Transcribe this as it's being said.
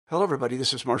Hello, everybody.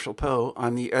 This is Marshall Poe.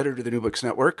 I'm the editor of the New Books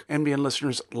Network. NBN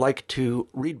listeners like to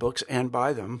read books and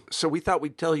buy them. So we thought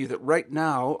we'd tell you that right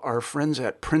now, our friends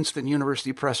at Princeton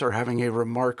University Press are having a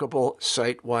remarkable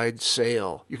site-wide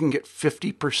sale. You can get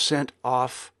 50%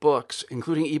 off books,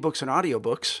 including ebooks and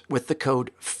audiobooks, with the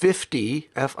code 50,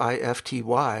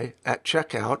 F-I-F-T-Y, at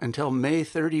checkout until May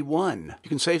 31. You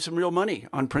can save some real money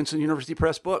on Princeton University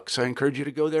Press books. I encourage you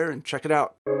to go there and check it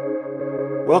out.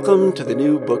 Welcome to the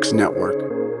New Books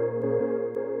Network.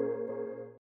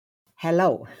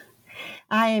 Hello,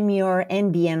 I am your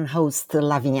NBN host,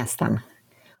 Lavinia Stan.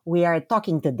 We are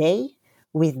talking today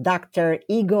with Dr.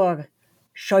 Igor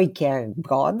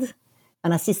Shoiker-Brod,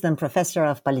 an assistant professor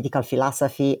of political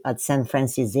philosophy at St.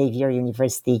 Francis Xavier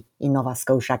University in Nova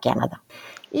Scotia, Canada.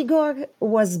 Igor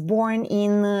was born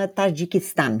in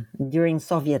Tajikistan during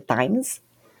Soviet times,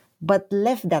 but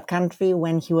left that country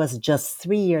when he was just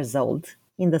 3 years old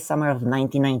in the summer of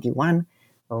 1991,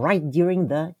 right during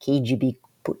the KGB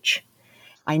putsch.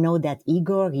 I know that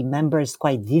Igor remembers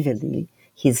quite vividly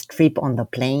his trip on the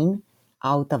plane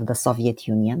out of the Soviet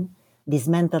Union,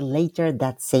 dismantled later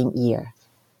that same year.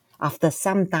 After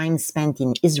some time spent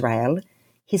in Israel,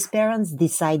 his parents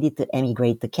decided to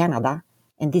emigrate to Canada,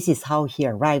 and this is how he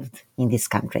arrived in this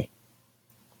country.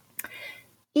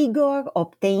 Igor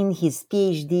obtained his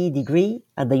PhD degree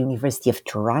at the University of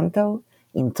Toronto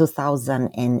in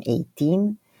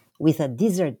 2018 with a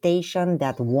dissertation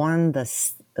that won the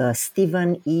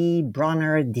Stephen E.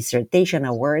 Bronner Dissertation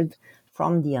Award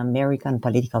from the American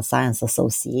Political Science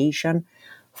Association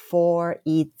for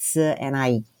its, and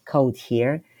I quote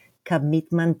here,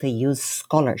 commitment to use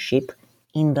scholarship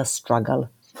in the struggle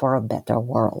for a better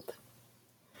world.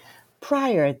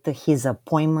 Prior to his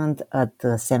appointment at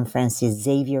St. Francis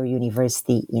Xavier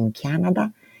University in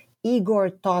Canada,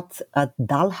 Igor taught at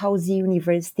Dalhousie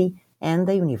University and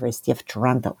the University of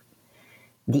Toronto.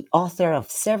 The author of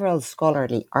several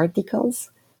scholarly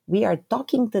articles, we are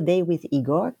talking today with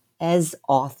Igor as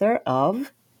author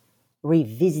of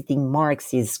Revisiting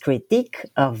Marx's Critique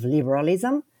of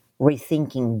Liberalism,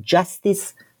 Rethinking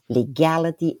Justice,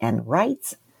 Legality and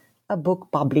Rights, a book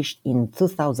published in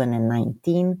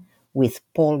 2019 with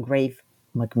Palgrave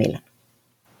Macmillan.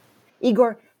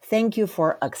 Igor, thank you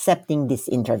for accepting this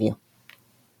interview.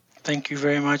 Thank you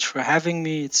very much for having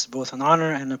me. It's both an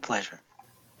honor and a pleasure.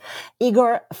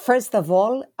 Igor, first of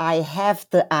all, I have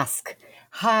to ask,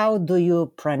 how do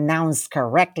you pronounce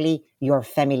correctly your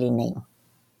family name?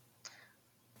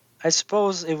 I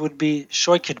suppose it would be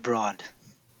Shoiker-Brod.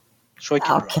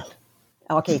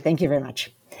 Okay, thank you very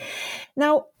much.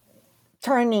 Now,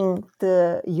 turning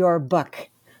to your book,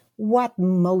 what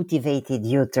motivated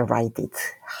you to write it?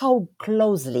 How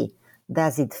closely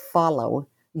does it follow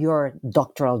your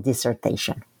doctoral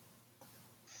dissertation?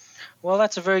 Well,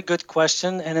 that's a very good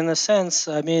question. And in a sense,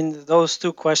 those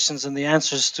two questions and the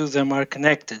answers to them are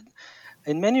connected.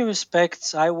 In many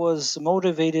respects, I was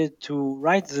motivated to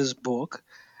write this book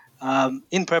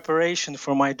in preparation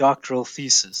for my doctoral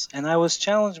thesis. And I was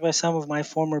challenged by some of my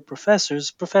former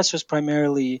professors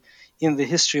primarily in the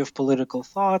history of political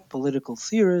thought, political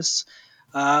theorists,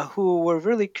 who were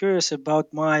really curious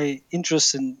about my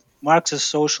interest in Marxist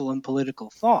social and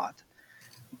political thought,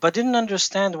 but didn't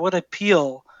understand what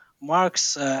appeal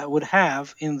Marx would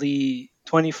have in the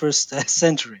 21st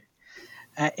century.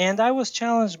 And I was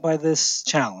challenged by this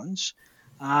challenge.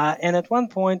 And at one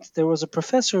point, there was a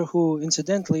professor who,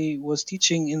 incidentally, was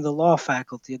teaching in the law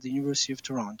faculty at the University of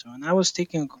Toronto. And I was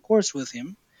taking a course with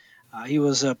him. He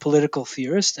was a political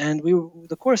theorist, and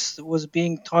the course was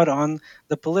being taught on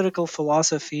the political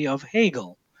philosophy of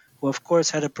Hegel, who, of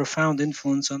course, had a profound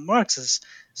influence on Marx's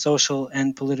social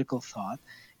and political thought.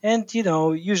 And,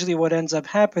 usually what ends up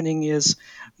happening is,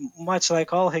 much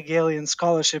like all Hegelian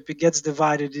scholarship, it gets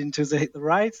divided into the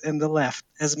right and the left,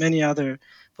 as many other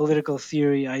political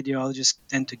theory ideologies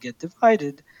tend to get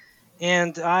divided.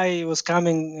 And I was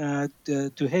coming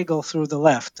to Hegel through the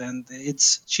left, and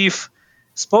its chief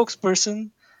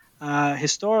spokesperson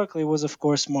historically was, of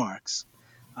course, Marx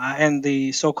and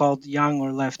the so-called young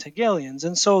or left Hegelians.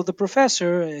 And so the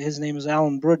professor, his name is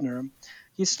Alan Brudner,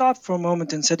 he stopped for a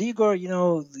moment and said, Igor,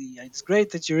 it's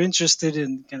great that you're interested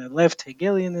in kind of left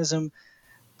Hegelianism,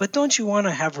 but don't you want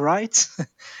to have rights?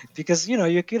 Because,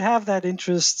 you could have that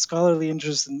interest, scholarly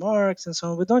interest in Marx and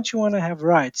so on, but don't you want to have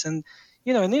rights? And,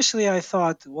 initially I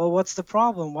thought, well, what's the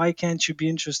problem? Why can't you be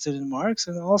interested in Marx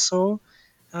and also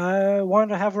want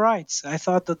to have rights? I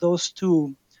thought that those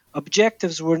two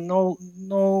objectives were in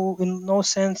no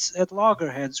sense at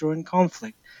loggerheads or in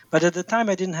conflict. But at the time,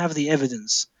 I didn't have the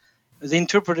evidence, the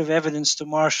interpretive evidence to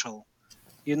marshal,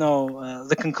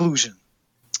 the conclusion.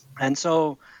 And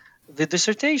so the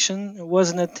dissertation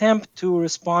was an attempt to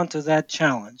respond to that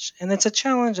challenge. And it's a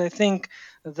challenge, I think,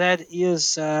 that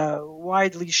is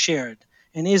widely shared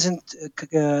and isn't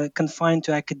confined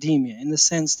to academia in the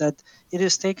sense that it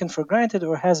is taken for granted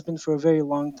or has been for a very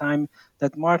long time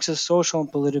that Marxist social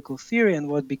and political theory and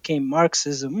what became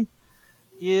Marxism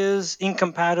is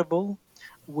incompatible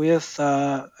with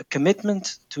a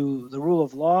commitment to the rule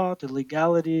of law, to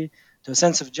legality, to a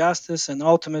sense of justice, and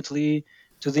ultimately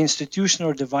to the institution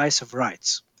or device of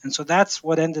rights. And so that's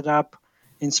what ended up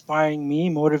inspiring me,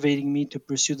 motivating me to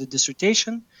pursue the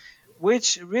dissertation,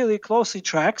 which really closely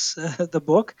tracks the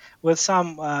book with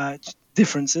some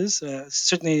differences.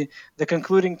 Certainly, the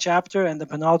concluding chapter and the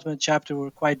penultimate chapter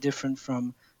were quite different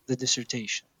from the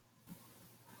dissertation.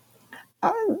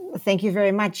 Thank you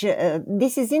very much.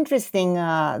 This is interesting,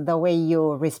 the way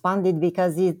you responded,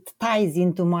 because it ties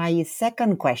into my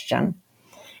second question.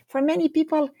 For many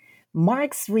people,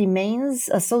 Marx remains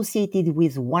associated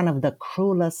with one of the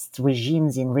cruelest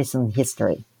regimes in recent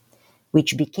history,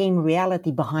 which became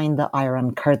reality behind the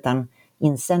Iron Curtain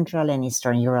in Central and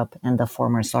Eastern Europe and the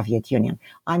former Soviet Union.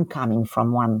 I'm coming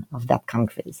from one of that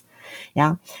countries.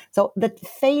 Yeah. So the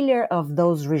failure of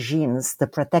those regimes to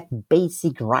protect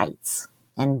basic rights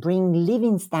and bring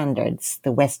living standards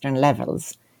to Western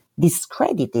levels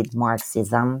discredited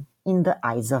Marxism in the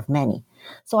eyes of many.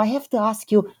 So I have to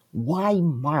ask you, why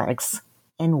Marx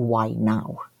and why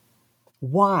now?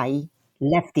 Why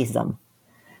leftism?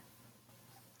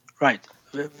 Right.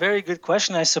 Very good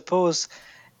question. I suppose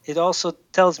it also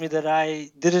tells me that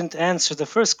I didn't answer the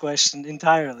first question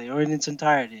entirely or in its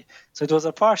entirety. So it was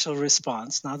a partial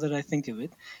response, now that I think of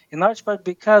it, in large part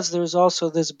because there's also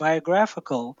this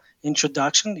biographical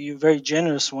introduction, the very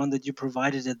generous one that you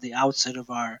provided at the outset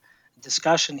of our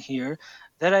discussion here,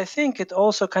 that I think it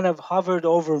also kind of hovered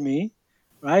over me,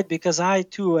 right? Because I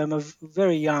too am a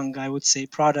very young, I would say,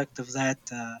 product of that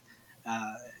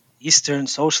uh, Eastern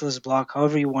socialist bloc,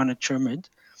 however you want to term it,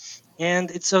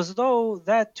 and it's as though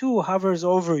that too hovers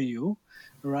over you,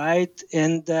 right?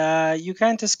 And you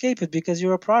can't escape it because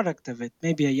you're a product of it,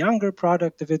 maybe a younger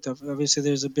product of it. Obviously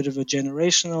there's a bit of a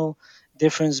generational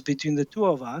difference between the two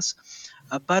of us,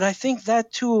 but I think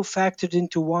that too factored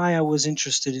into why I was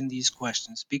interested in these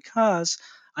questions, because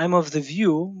I'm of the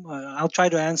view, I'll try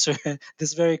to answer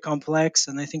this very complex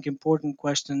and I think important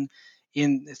question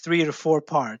in three or four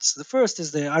parts. The first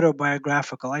is the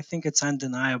autobiographical. I think it's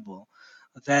undeniable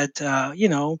that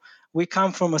we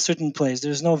come from a certain place.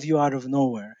 There's no view out of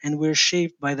nowhere, and we're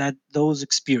shaped by those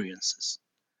experiences.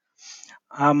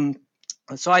 Um,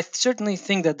 so I certainly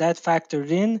think that factored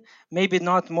in, maybe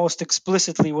not most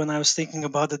explicitly when I was thinking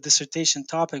about the dissertation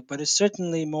topic, but it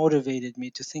certainly motivated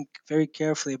me to think very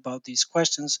carefully about these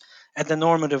questions at the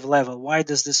normative level. Why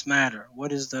does this matter?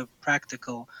 What is the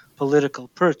practical political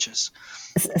purchase?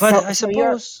 But So, I so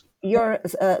your suppose your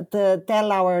to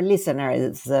tell our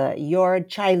listeners your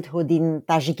childhood in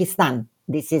Tajikistan.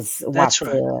 This is what. that's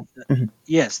right.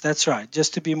 Yes, that's right.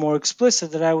 Just to be more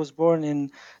explicit, that I was born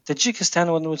in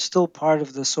Tajikistan when it was still part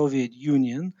of the Soviet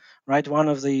Union, right? One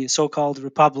of the so-called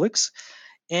republics.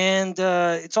 And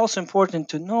it's also important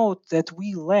to note that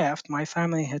we left. My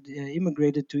family had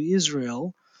immigrated to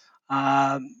Israel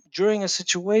during a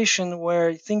situation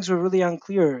where things were really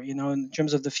unclear, in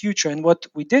terms of the future. And what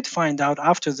we did find out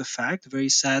after the fact, very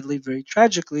sadly, very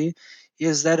tragically,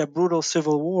 is that a brutal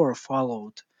civil war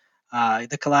followed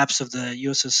the collapse of the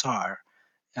USSR,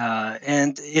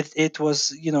 and it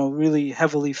was really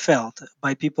heavily felt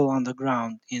by people on the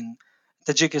ground in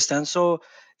Tajikistan. So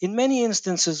in many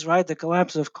instances, right, the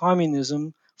collapse of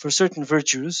communism for certain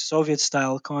virtues, Soviet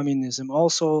style communism,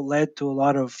 also led to a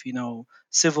lot of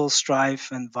civil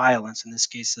strife and violence. In this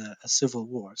case, a civil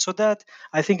war. So that,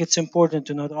 I think it's important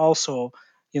to note, also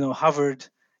hovered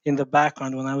in the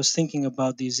background when I was thinking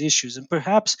about these issues, and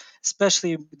perhaps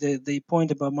especially the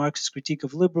point about Marx's critique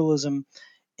of liberalism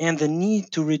and the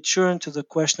need to return to the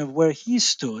question of where he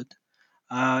stood,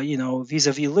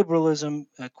 vis-a-vis liberalism,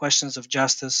 questions of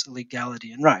justice,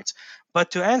 legality, and rights.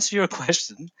 But to answer your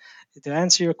question,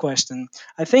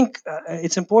 I think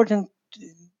it's important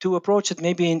to approach it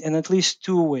maybe in at least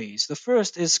two ways. The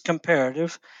first is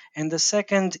comparative, and the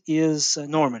second is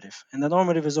normative. And the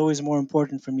normative is always more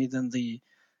important for me than the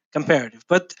comparative.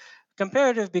 But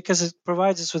comparative because it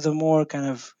provides us with a more kind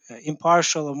of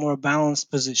impartial, a more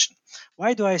balanced position.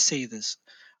 Why do I say this?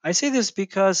 I say this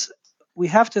because we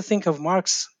have to think of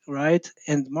Marx, right,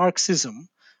 and Marxism,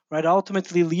 right,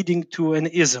 ultimately leading to an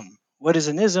ism. What is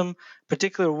an ism?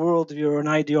 Particular worldview or an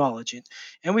ideology.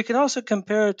 And we can also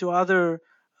compare it to other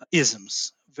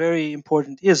isms, very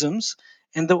important isms.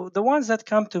 And the ones that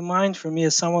come to mind for me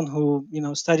as someone who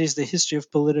studies the history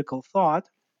of political thought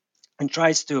and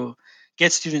tries to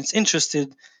get students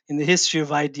interested in the history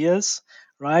of ideas,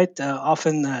 right?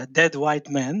 Often dead white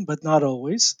men, but not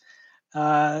always.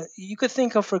 You could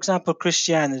think of, for example,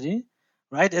 Christianity,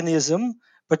 right, and ism,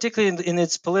 particularly in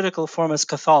its political form as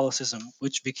Catholicism,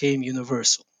 which became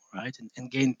universal, right,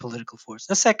 and gained political force.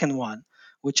 The second one,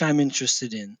 which I'm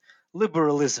interested in,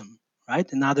 liberalism, right,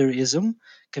 another ism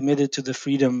committed to the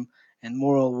freedom and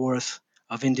moral worth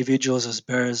of individuals as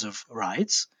bearers of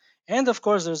rights. And of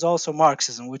course, there's also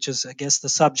Marxism, which is, I guess, the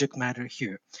subject matter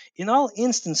here. In all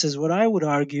instances, what I would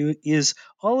argue is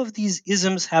all of these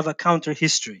isms have a counter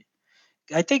history.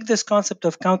 I take this concept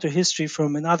of counter history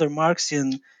from another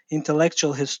Marxian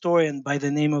intellectual historian by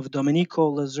the name of Domenico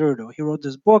Lazzurdo. He wrote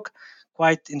this book,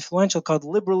 quite influential, called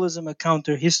Liberalism, a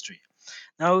Counter History.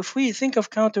 Now, if we think of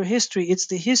counter history, it's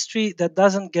the history that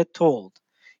doesn't get told.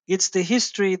 It's the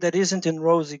history that isn't in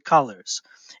rosy colors.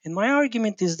 And my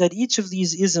argument is that each of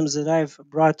these isms that I've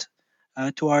brought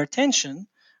to our attention,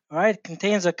 all right,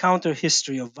 contains a counter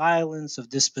history of violence, of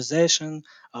dispossession,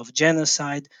 of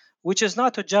genocide, which is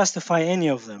not to justify any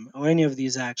of them or any of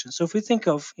these actions. So if we think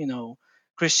of,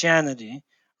 Christianity,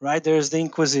 right, there's the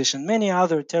Inquisition, many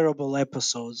other terrible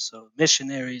episodes of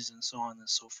missionaries and so on and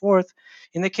so forth.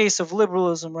 In the case of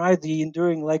liberalism, right, the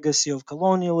enduring legacy of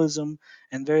colonialism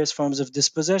and various forms of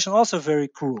dispossession, also very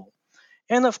cruel.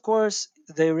 And of course,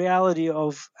 the reality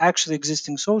of actually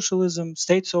existing socialism,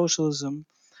 state socialism,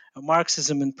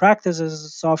 Marxism in practice, as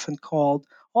it's often called,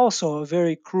 also a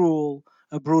very cruel,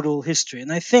 a brutal history.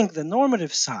 And I think the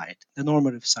normative side,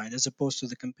 as opposed to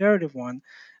the comparative one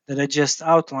that I just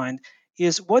outlined,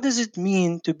 is what does it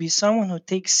mean to be someone who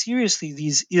takes seriously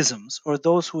these isms or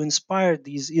those who inspired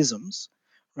these isms,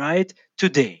 right,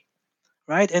 today?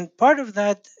 Right? And part of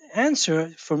that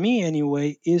answer, for me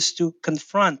anyway, is to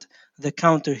confront the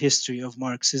counter history of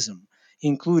Marxism,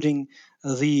 including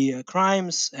the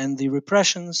crimes and the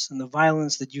repressions and the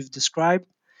violence that you've described.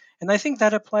 And I think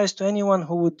that applies to anyone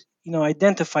who would,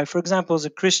 identify, for example, as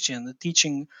a Christian, the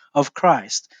teaching of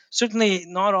Christ. Certainly,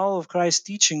 not all of Christ's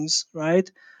teachings, right,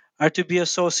 are to be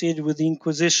associated with the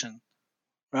Inquisition,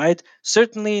 right?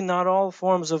 Certainly, not all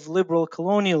forms of liberal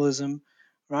colonialism,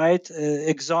 right,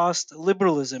 exhaust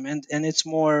liberalism, and it's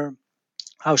more,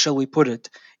 how shall we put it?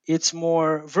 It's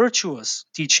more virtuous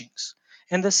teachings.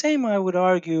 And the same, I would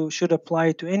argue, should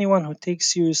apply to anyone who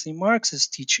takes seriously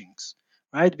Marxist teachings,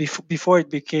 right? Before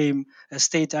it became a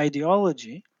state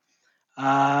ideology,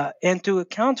 and to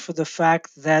account for the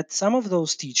fact that some of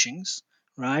those teachings,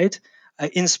 right,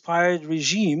 inspired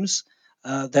regimes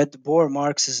that bore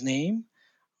Marx's name,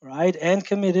 right, and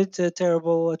committed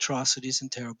terrible atrocities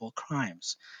and terrible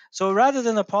crimes. So rather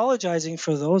than apologizing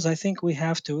for those, I think we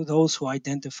have to, those who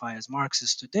identify as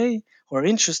Marxists today, who are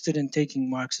interested in taking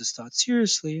Marxist thought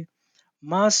seriously,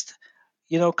 must,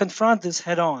 confront this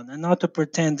head on and not to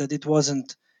pretend that it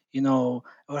wasn't,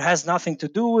 or has nothing to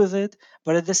do with it,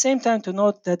 but at the same time to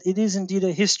note that it is indeed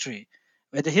a history,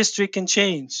 where the history can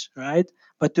change, right?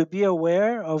 But to be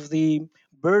aware of the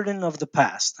burden of the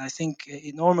past, I think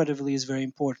normatively is very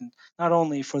important, not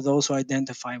only for those who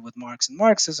identify with Marx and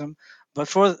Marxism, but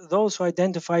for those who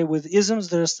identify with isms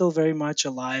that are still very much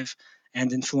alive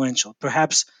and influential.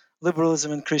 Perhaps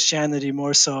liberalism and Christianity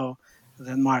more so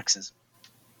than Marxism.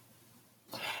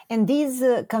 And these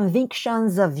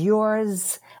convictions of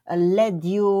yours led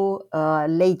you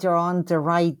later on to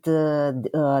write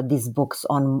these books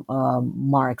on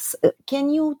Marx. Can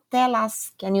you tell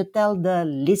the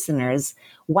listeners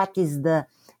what is the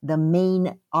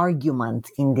main argument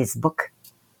in this book?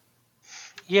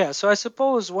 Yeah, so I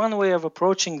suppose one way of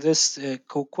approaching this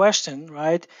question,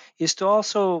 right, is to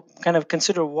also kind of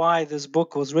consider why this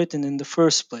book was written in the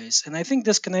first place. And I think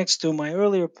this connects to my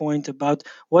earlier point about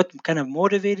what kind of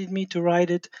motivated me to write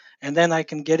it, and then I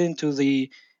can get into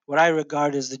the what I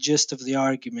regard as the gist of the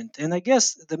argument. And I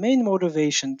guess the main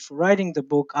motivation for writing the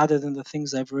book, other than the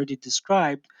things I've already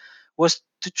described, was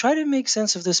to try to make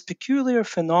sense of this peculiar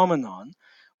phenomenon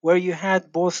where you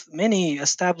had both many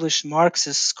established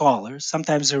Marxist scholars,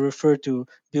 sometimes they're referred to,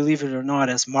 believe it or not,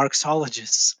 as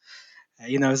Marxologists,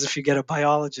 as if you get a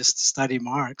biologist to study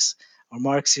Marx or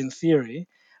Marxian theory,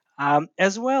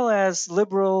 as well as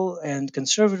liberal and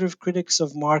conservative critics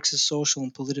of Marxist social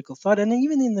and political thought, and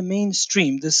even in the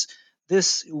mainstream,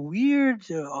 this weird,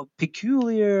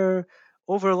 peculiar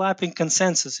overlapping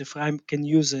consensus, if I can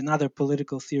use another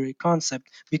political theory concept,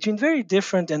 between very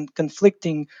different and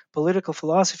conflicting political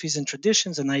philosophies and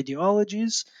traditions and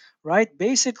ideologies, right?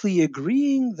 Basically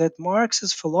agreeing that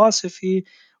Marx's philosophy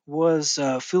was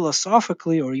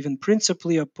philosophically or even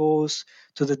principally opposed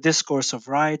to the discourse of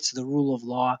rights, the rule of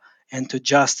law, and to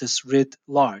justice writ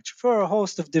large. For a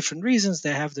host of different reasons,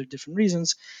 they have their different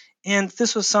reasons. And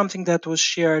this was something that was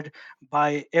shared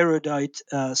by erudite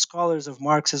scholars of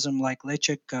Marxism like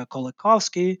Leszek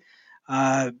Kolakowski,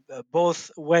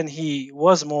 both when he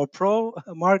was more pro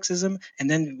Marxism and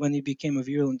then when he became a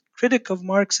virulent critic of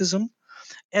Marxism,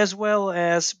 as well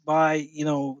as by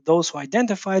those who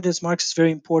identified as Marxist.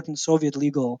 Very important Soviet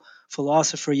legal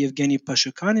philosopher Yevgeny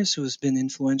Pashukanis, who has been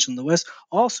influential in the West,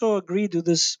 also agreed to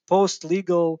this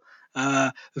post-legal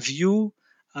view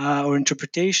or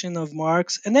interpretation of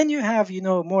Marx. And then you have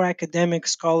more academic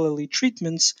scholarly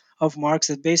treatments of Marx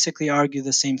that basically argue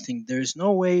the same thing. There is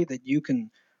no way that you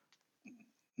can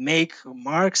make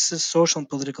Marx's social and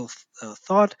political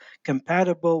thought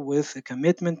compatible with a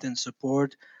commitment and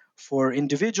support for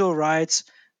individual rights,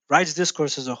 rights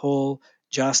discourse as a whole,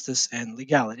 justice, and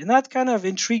legality. And that kind of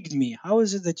intrigued me. How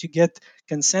is it that you get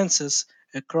consensus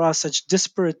across such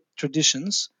disparate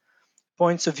traditions,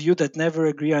 points of view that never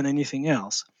agree on anything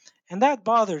else? And that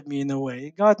bothered me in a way.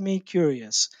 It got me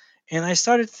curious. And I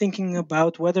started thinking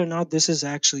about whether or not this is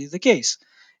actually the case.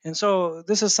 And so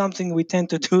this is something we tend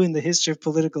to do in the history of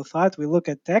political thought. We look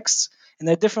at texts, and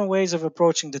there are different ways of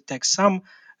approaching the text. Some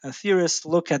theorists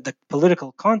look at the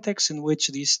political context in which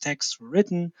these texts were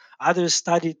written. Others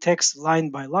study text line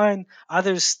by line.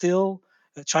 Others still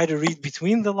try to read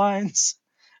between the lines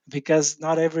because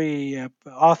not every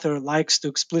author likes to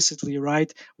explicitly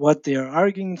write what they are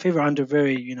arguing in favor under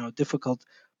very difficult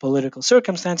political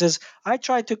circumstances. I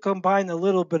try to combine a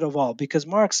little bit of all because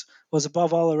Marx was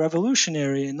above all a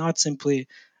revolutionary and not simply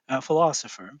a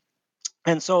philosopher.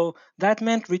 And so that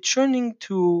meant returning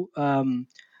to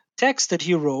texts that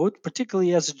he wrote,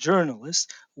 particularly as a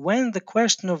journalist, when the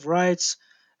question of rights,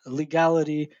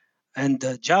 legality, and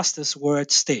justice were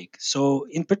at stake. So,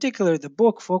 in particular, the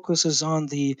book focuses on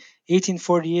the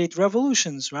 1848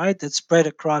 revolutions, right, that spread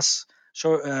across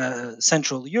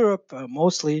Central Europe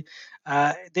mostly.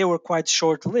 They were quite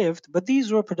short lived, but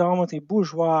these were predominantly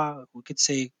bourgeois, we could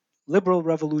say liberal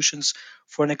revolutions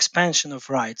for an expansion of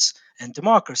rights and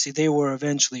democracy. They were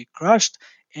eventually crushed,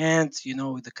 and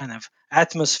the kind of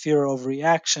atmosphere of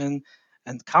reaction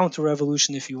and counter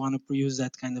revolution, if you want to use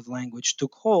that kind of language,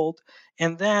 took hold,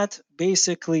 and that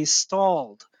basically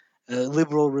stalled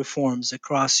liberal reforms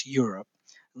across Europe,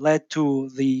 led to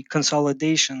the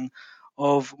consolidation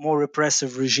of more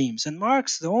repressive regimes. And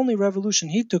Marx, the only revolution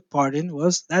he took part in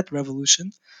was that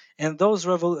revolution, and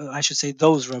I should say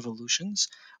those revolutions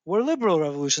were liberal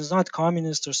revolutions, not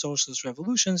communist or socialist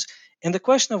revolutions. And the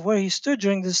question of where he stood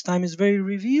during this time is very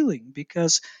revealing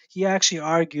because he actually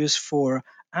argues for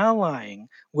allying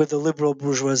with the liberal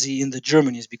bourgeoisie in the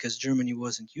Germanies because Germany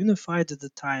wasn't unified at the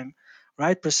time,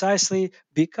 right? Precisely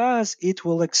because it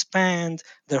will expand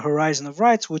the horizon of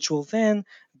rights, which will then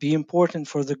be important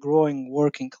for the growing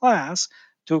working class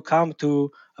to come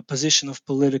to a position of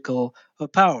political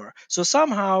power. So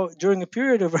somehow, during a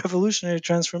period of revolutionary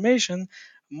transformation,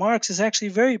 Marx is actually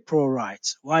very pro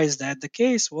rights. Why is that the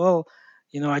case? Well,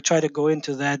 I try to go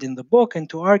into that in the book and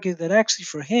to argue that actually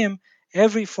for him,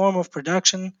 every form of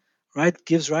production, right,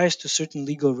 gives rise to certain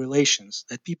legal relations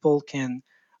that people can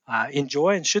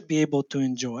enjoy and should be able to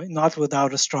enjoy, not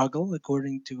without a struggle,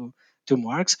 according to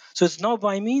Marx. So it's not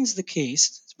by means the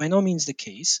case, it's by no means the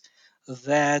case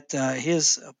that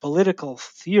his political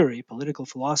theory, political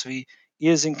philosophy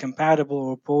is incompatible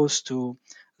or opposed to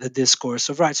the discourse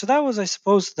of rights. So that was, I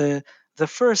suppose, the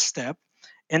first step.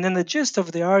 And then the gist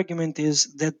of the argument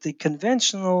is that the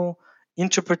conventional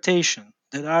interpretation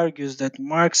that argues that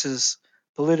Marx's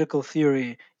political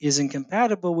theory is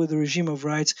incompatible with the regime of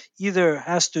rights either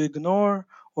has to ignore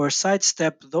or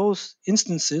sidestep those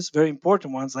instances, very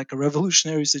important ones, like a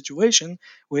revolutionary situation,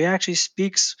 where he actually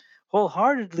speaks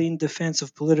wholeheartedly in defense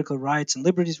of political rights and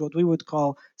liberties, what we would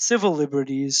call civil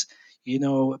liberties,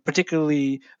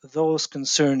 particularly those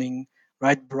concerning,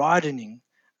 right, broadening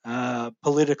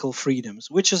political freedoms,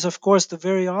 which is, of course, the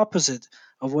very opposite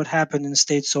of what happened in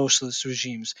state socialist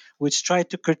regimes, which tried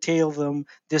to curtail them,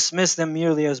 dismiss them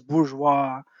merely as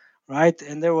bourgeois, right?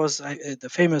 And there was the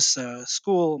famous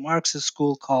school, Marxist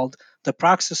school, called the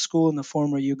Praxis School in the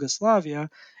former Yugoslavia.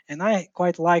 And I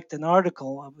quite liked an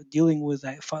article dealing with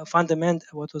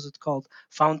what was it called?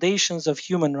 Foundations of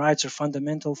Human Rights or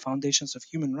Fundamental Foundations of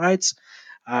Human Rights,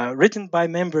 written by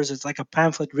members. It's like a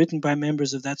pamphlet written by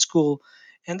members of that school.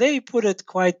 And they put it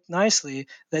quite nicely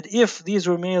that if these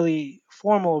were merely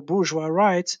formal bourgeois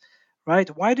rights, right,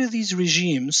 why do these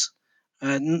regimes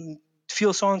uh,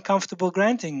 feel so uncomfortable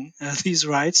granting these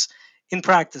rights in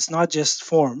practice, not just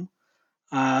form,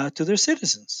 to their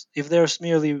citizens, if they're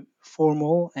merely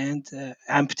formal and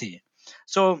empty?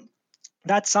 So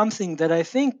that's something that I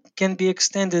think can be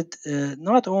extended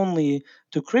not only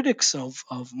to critics of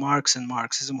Marx and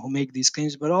Marxism who make these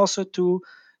claims, but also to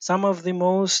some of the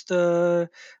most,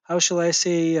 how shall I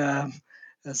say,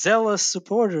 zealous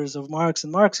supporters of Marx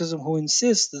and Marxism who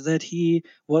insist that he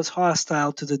was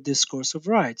hostile to the discourse of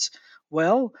rights.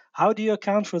 Well, how do you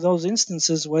account for those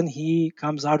instances when he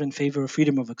comes out in favor of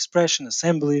freedom of expression,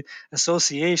 assembly,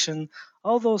 association,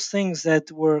 all those things that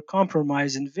were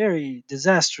compromised in very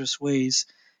disastrous ways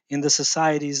in the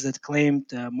societies that claimed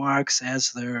Marx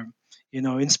as their,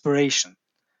 inspiration?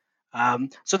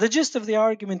 So the gist of the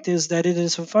argument is that it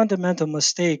is a fundamental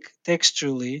mistake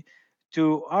textually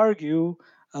to argue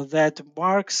that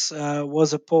Marx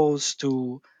was opposed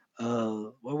to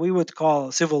what we would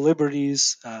call civil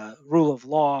liberties, rule of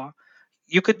law.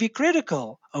 You could be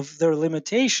critical of their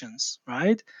limitations,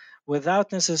 right?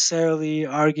 Without necessarily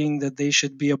arguing that they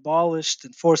should be abolished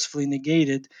and forcefully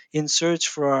negated in search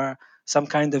for some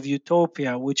kind of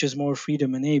utopia which is more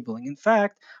freedom enabling. In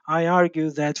fact, I argue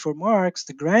that for Marx,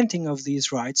 the granting of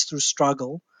these rights through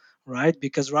struggle, right,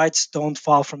 because rights don't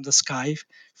fall from the sky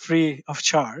free of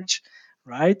charge,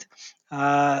 right,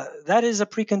 that is a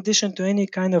precondition to any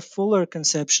kind of fuller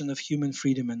conception of human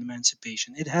freedom and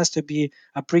emancipation. It has to be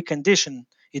a precondition.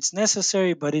 It's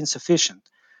necessary but insufficient.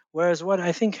 Whereas what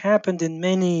I think happened in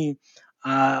many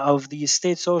of these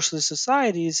state socialist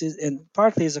societies, and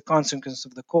partly as a consequence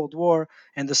of the Cold War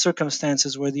and the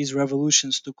circumstances where these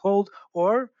revolutions took hold,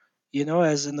 or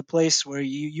as in the place where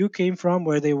you came from,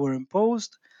 where they were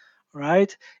imposed,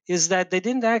 right, is that they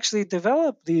didn't actually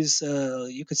develop these,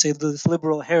 you could say, this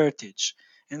liberal heritage.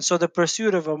 And so the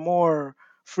pursuit of a more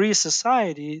free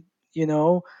society,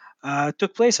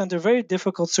 took place under very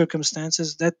difficult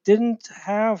circumstances that didn't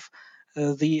have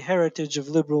the heritage of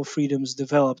liberal freedoms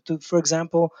developed. For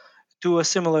example, to a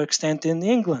similar extent in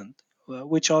England,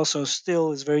 which also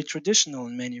still is very traditional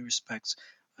in many respects.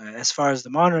 As far as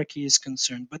the monarchy is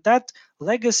concerned. But that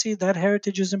legacy, that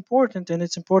heritage is important, and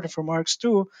it's important for Marx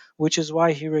too, which is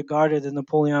why he regarded the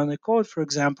Napoleonic Code, for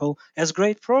example, as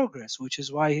great progress, which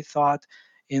is why he thought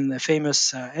in the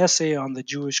famous essay on the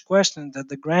Jewish question that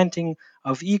the granting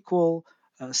of equal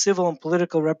civil and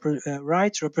political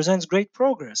rights represents great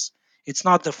progress. It's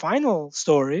not the final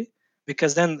story,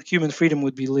 because then human freedom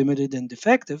would be limited and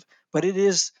defective, but it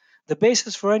is the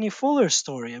basis for any fuller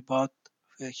story about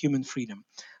human freedom.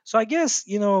 So I guess,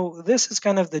 this is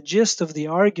kind of the gist of the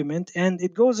argument, and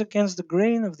it goes against the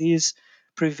grain of these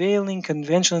prevailing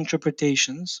conventional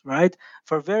interpretations, right?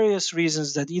 For various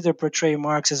reasons that either portray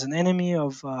Marx as an enemy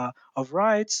of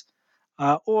rights,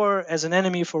 or as an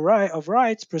enemy of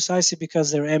rights, precisely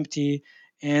because they're empty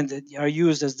and are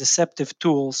used as deceptive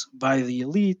tools by the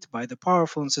elite, by the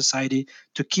powerful in society,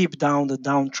 to keep down the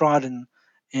downtrodden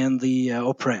and the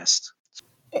oppressed.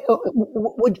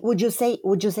 Would you say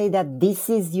that this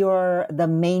is the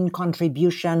main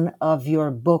contribution of your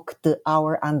book to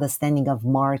our understanding of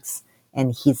Marx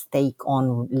and his take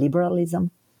on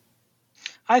liberalism?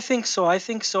 I think so. I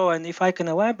think so. And if I can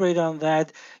elaborate on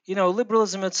that,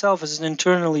 liberalism itself is an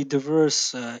internally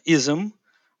diverse ism,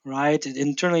 right? An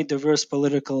internally diverse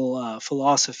political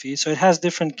philosophy. So it has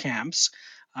different camps.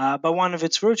 But one of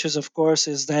its virtues, of course,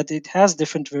 is that it has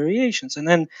different variations. And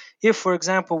then, if, for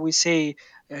example, we say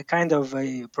a kind of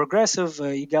a progressive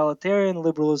egalitarian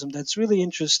liberalism that's really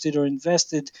interested or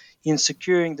invested in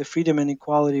securing the freedom and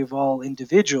equality of all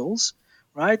individuals,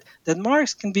 right? Then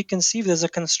Marx can be conceived as a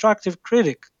constructive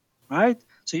critic, right?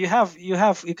 So you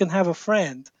can have a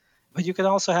friend, but you can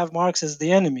also have Marx as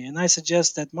the enemy. And I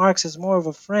suggest that Marx is more of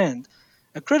a friend,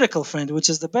 a critical friend, which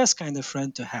is the best kind of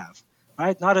friend to have,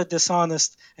 right? Not a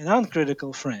dishonest and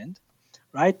uncritical friend,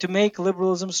 right? To make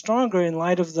liberalism stronger in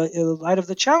light of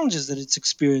the challenges that it's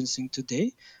experiencing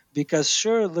today. Because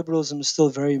sure, liberalism is still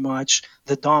very much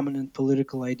the dominant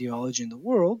political ideology in the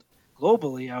world,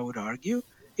 globally, I would argue.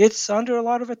 It's under a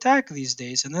lot of attack these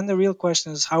days. And then the real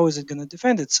question is, how is it going to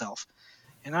defend itself?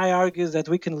 And I argue that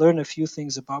we can learn a few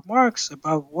things about Marx,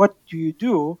 about what do you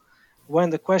do when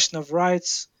the question of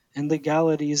rights and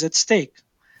legality is at stake.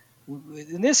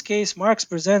 In this case, Marx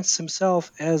presents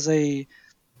himself as you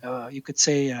could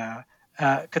say, a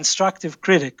constructive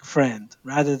critic friend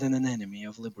rather than an enemy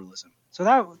of liberalism. So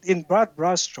that, in broad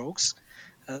brushstrokes,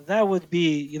 that would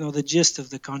be, the gist of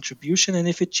the contribution. And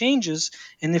if it changes,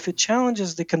 and if it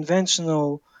challenges the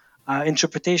conventional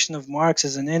interpretation of Marx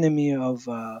as an enemy of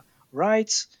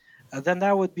rights, then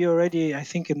that would be already, I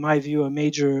think, in my view, a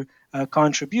major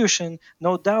contribution.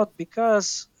 No doubt,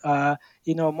 because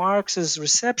Marx's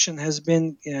reception has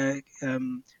been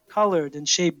colored and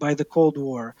shaped by the Cold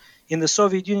War. In the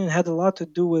Soviet Union, it had a lot to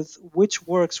do with which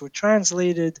works were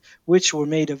translated, which were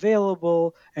made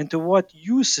available, and to what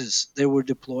uses they were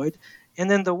deployed.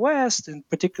 And in the West, and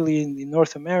particularly in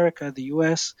North America, the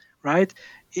U.S., right,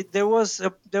 there was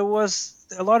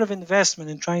a lot of investment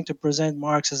in trying to present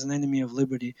Marx as an enemy of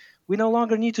liberty. We no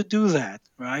longer need to do that,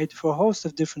 right, for a host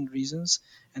of different reasons,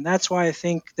 and that's why I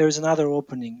think there's another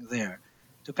opening there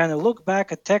to kind of look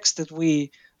back at texts that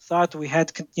we thought we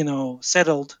had,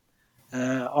 settled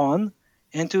on,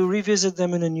 and to revisit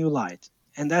them in a new light.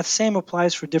 And that same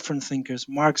applies for different thinkers,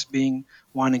 Marx being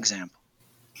one example.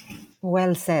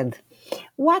 Well said.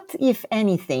 What, if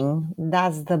anything,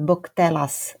 does the book tell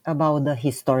us about the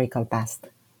historical past?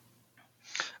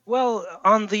 Well,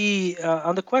 on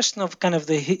the question of kind of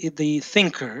the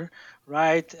thinker,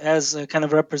 right, as a kind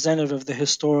of representative of the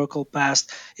historical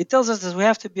past, it tells us that we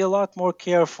have to be a lot more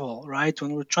careful, right,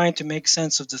 when we're trying to make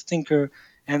sense of the thinker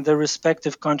and their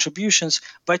respective contributions,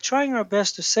 by trying our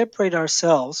best to separate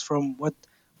ourselves from what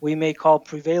we may call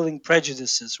prevailing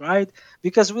prejudices, right?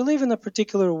 Because we live in a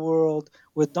particular world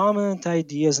with dominant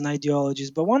ideas and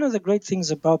ideologies. But one of the great things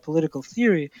about political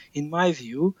theory, in my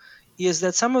view, is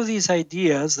that some of these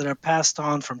ideas that are passed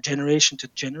on from generation to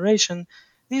generation,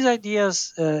 these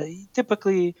ideas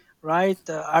typically, right,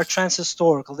 are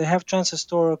transhistorical. They have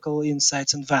transhistorical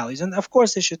insights and values. And of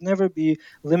course, they should never be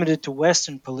limited to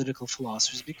Western political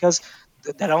philosophies, because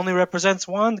that only represents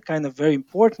one kind of very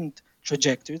important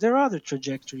trajectory. There are other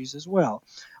trajectories as well.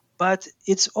 But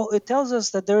it tells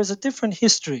us that there is a different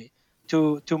history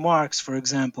to Marx, for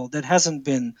example, that hasn't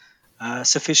been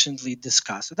sufficiently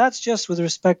discussed. So that's just with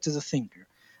respect to the thinker.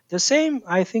 The same,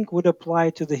 I think, would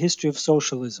apply to the history of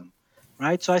socialism,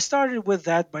 right? So I started with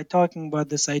that by talking about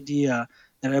this idea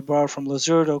that I borrowed from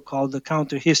Lazurdo called the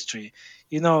counter history,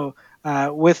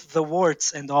 with the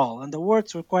warts and all. And the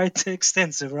warts were quite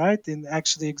extensive, right, in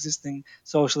actually existing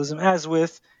socialism, as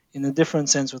with, in a different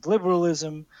sense, with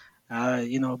liberalism,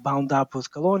 bound up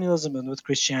with colonialism and with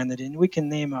Christianity. And we can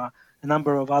name a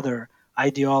number of other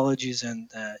ideologies and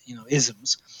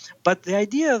isms. But the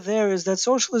idea there is that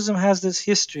socialism has this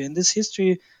history, and this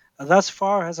history thus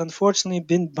far has unfortunately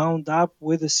been bound up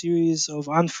with a series of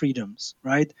unfreedoms,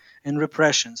 right, and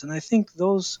repressions. And I think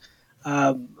those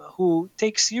who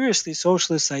take seriously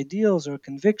socialist ideals or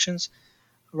convictions,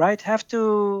 right, have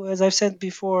to, as I've said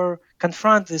before,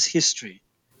 confront this history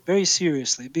very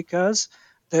seriously, because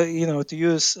to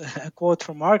use a quote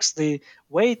from Marx, the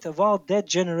weight of all dead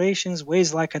generations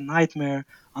weighs like a nightmare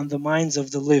on the minds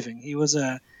of the living. He was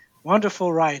a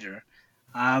wonderful writer.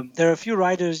 There are a few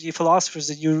writers, philosophers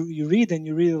that you read and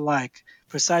you really like,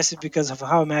 precisely because of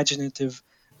how imaginative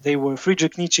they were.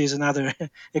 Friedrich Nietzsche is another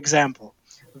example.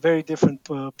 Very different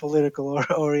political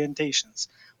orientations.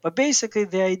 But basically,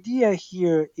 the idea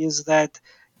here is that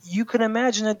you can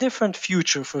imagine a different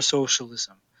future for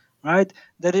socialism, right?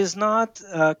 That is not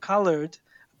colored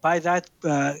by that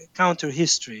counter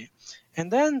history.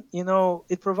 And then,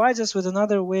 it provides us with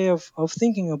another way of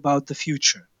thinking about the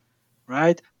future,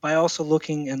 right? By also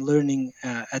looking and learning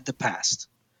at the past.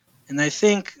 And I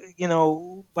think,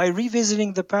 by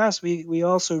revisiting the past, we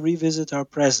also revisit our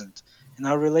present and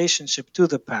our relationship to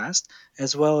the past,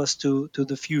 as well as to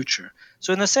the future.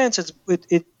 So in a sense,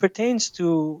 it pertains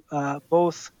to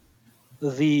both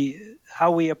the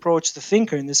how we approach the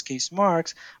thinker, in this case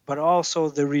Marx, but also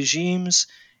the regimes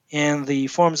and the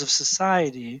forms of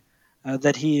society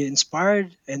that he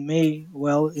inspired and may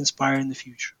well inspire in the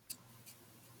future.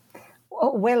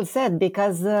 Oh, well said,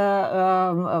 because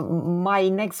my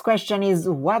next question is,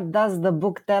 what does the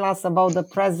book tell us about the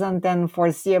present and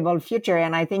foreseeable future?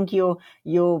 And I think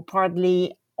you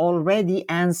partly already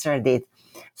answered it.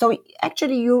 So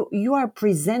actually, you are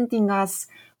presenting us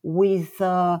with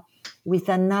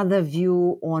another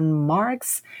view on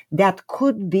Marx that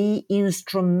could be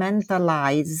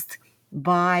instrumentalized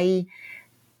by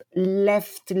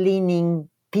left-leaning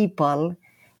people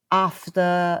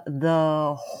after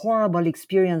the horrible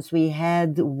experience we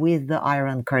had with the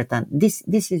Iron Curtain. This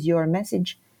is your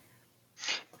message?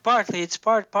 Partly, it's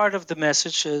part of the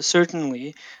message,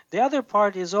 certainly. The other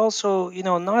part is also,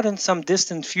 not in some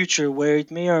distant future where it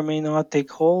may or may not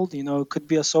take hold. It could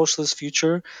be a socialist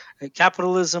future.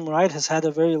 Capitalism, right, has had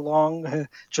a very long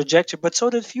trajectory, but so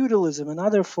did feudalism and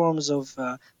other forms of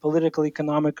political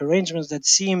economic arrangements that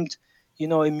seemed,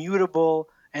 immutable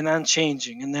and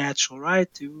unchanging and natural, right?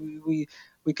 We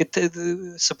could,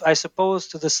 I suppose,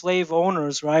 to the slave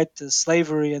owners, right, the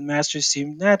slavery and mastery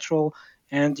seemed natural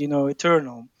and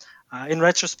eternal. In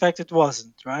retrospect, it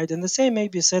wasn't, right? And the same may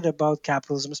be said about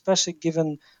capitalism, especially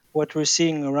given what we're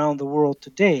seeing around the world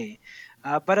today.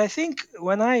 But I think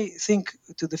when I think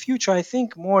to the future, I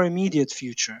think more immediate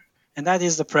future, and that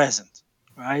is the present,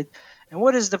 right? And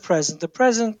what is the present? The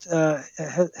present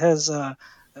has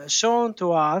shown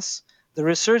to us the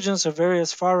resurgence of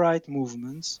various far right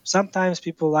movements. Sometimes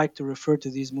people like to refer to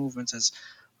these movements as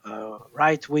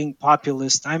right wing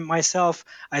populist. I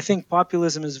think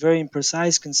populism is a very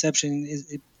imprecise conception.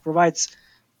 It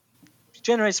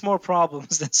generates more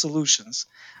problems than solutions.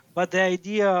 But the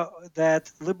idea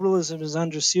that liberalism is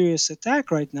under serious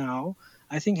attack right now,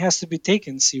 I think, has to be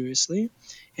taken seriously.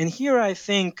 And here I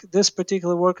think this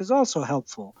particular work is also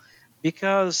helpful,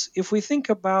 because if we think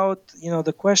about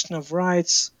the question of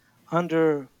rights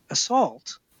under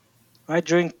assault, right,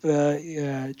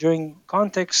 during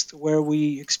context where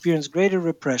we experience greater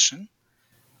repression,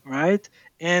 right,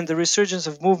 and the resurgence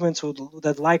of movements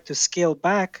that like to scale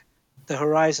back the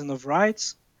horizon of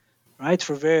rights, right,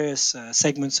 for various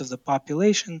segments of the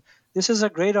population, this is a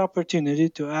great opportunity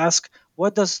to ask,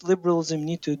 what does liberalism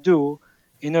need to do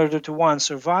in order to, one,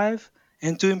 survive,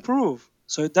 and to improve,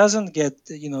 so it doesn't get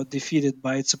defeated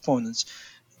by its opponents.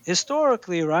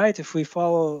 Historically, right, if we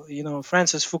follow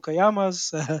Francis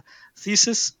Fukuyama's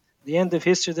thesis, the end of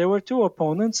history, there were two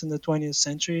opponents in the 20th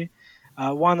century.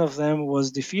 One of them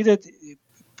was defeated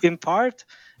in part,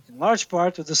 in large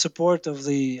part, with the support of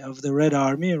the Red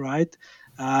Army, right?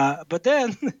 But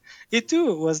then it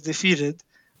too was defeated,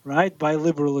 right, by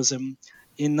liberalism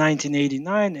in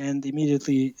 1989 and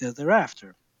immediately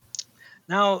thereafter.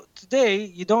 Now, today,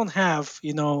 you don't have,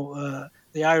 the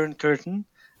Iron Curtain.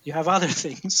 You have other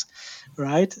things,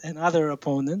 right, and other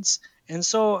opponents. And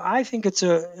so I think it's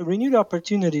a renewed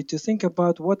opportunity to think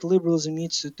about what liberalism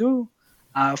needs to do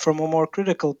from a more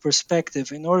critical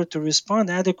perspective in order to respond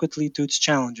adequately to its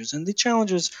challenges. And the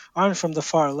challenges aren't from the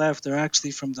far left, they're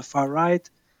actually from the far right,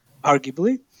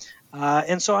 arguably.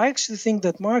 And so I actually think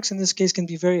that Marx in this case can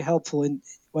be very helpful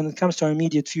when it comes to our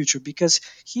immediate future, because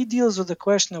he deals with the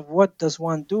question of what does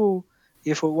one do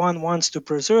if one wants to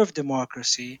preserve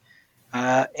democracy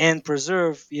and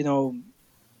preserve,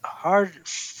 hard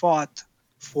fought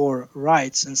for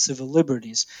rights and civil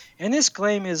liberties. And his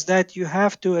claim is that you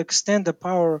have to extend the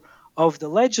power of the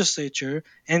legislature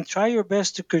and try your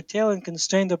best to curtail and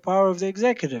constrain the power of the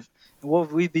executive. And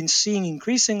what we've been seeing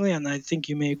increasingly, and I think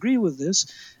you may agree with this,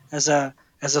 as a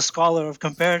scholar of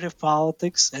comparative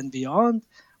politics and beyond,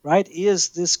 right, is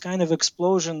this kind of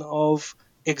explosion of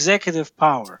executive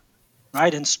power,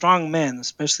 right, and strong men,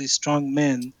 especially strong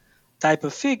men type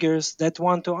of figures that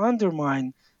want to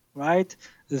undermine, right,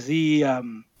 the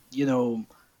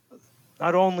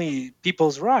not only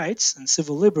people's rights and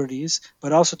civil liberties,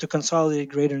 but also to consolidate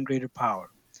greater and greater power.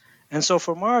 And so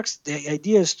for Marx, the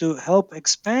idea is to help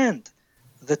expand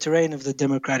the terrain of the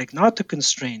democratic, not to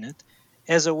constrain it,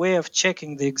 as a way of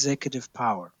checking the executive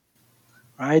power,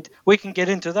 right? We can get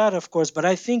into that, of course, but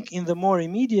I think in the more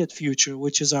immediate future,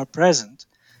 which is our present,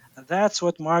 that's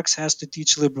what Marx has to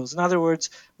teach liberals. In other words,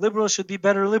 liberals should be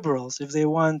better liberals if they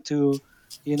want to,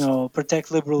 protect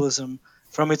liberalism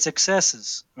from its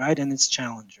excesses, right, and its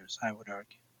challengers, I would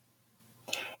argue.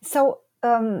 So,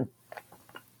 and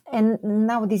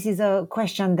now this is a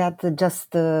question that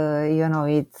just,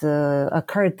 it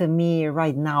occurred to me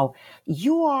right now.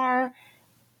 You are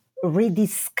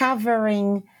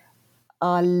rediscovering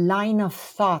a line of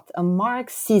thought, a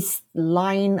Marxist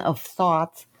line of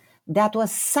thought that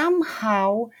was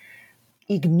somehow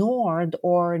ignored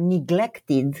or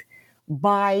neglected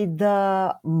by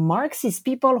the Marxist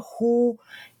people who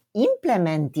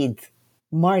implemented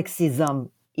Marxism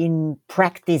in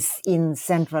practice in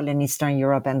Central and Eastern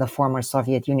Europe and the former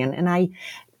Soviet Union. And I,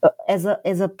 as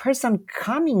a person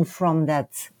coming from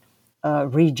that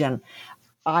region,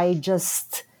 I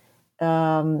just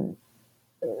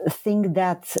think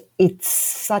that it's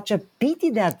such a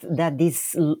pity that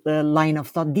this line of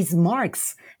thought, this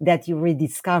Marx that you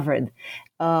rediscovered,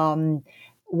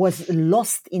 was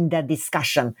lost in that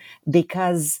discussion,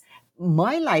 because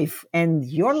my life and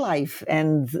your life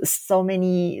and so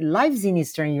many lives in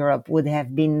Eastern Europe would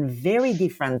have been very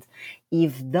different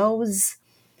if those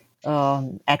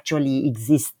actually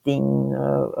existing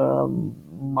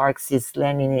Marxist,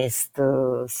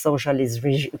 Leninist, socialist,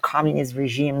 communist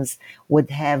regimes would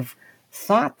have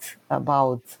thought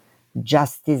about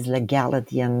justice,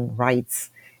 legality, and rights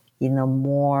in a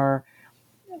more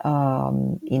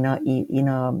in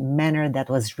a manner that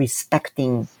was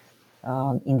respecting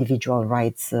individual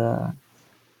rights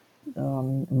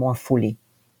more fully.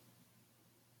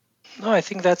 No, I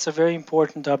think that's a very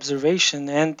important observation.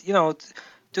 And,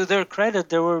 to their credit,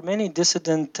 there were many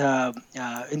dissident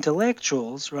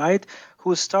intellectuals, right,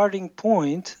 whose starting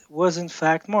point was in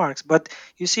fact Marx. But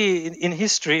you see, in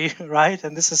history, right,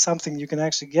 and this is something you can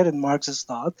actually get in Marx's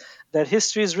thought, that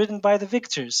history is written by the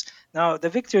victors. Now, the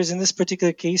victors in this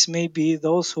particular case may be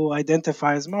those who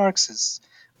identify as Marxists,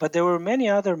 but there were many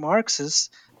other Marxists.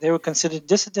 They were considered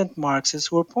dissident Marxists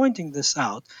who were pointing this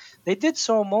out. They did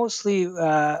so mostly,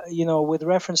 with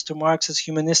reference to Marx's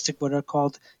humanistic, what are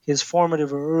called his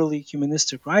formative or early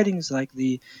humanistic writings, like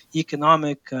the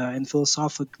economic and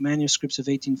philosophic manuscripts of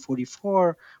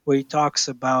 1844, where he talks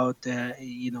about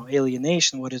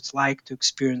alienation, what it's like to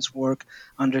experience work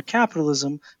under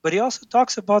capitalism. But he also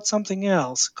talks about something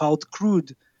else called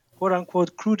crude, quote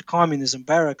unquote, crude communism,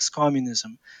 barracks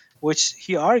communism, which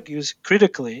he argues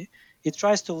critically. It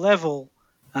tries to level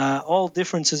all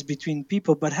differences between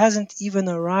people, but hasn't even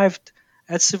arrived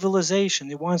at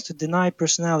civilization. It wants to deny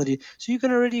personality. So you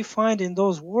can already find in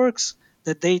those works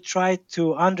that they try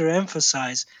to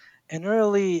underemphasize an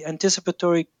early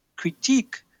anticipatory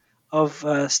critique of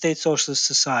state socialist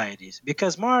societies.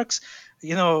 Because Marx,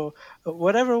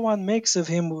 whatever one makes of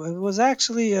him, was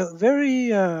actually a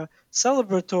very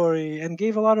celebratory and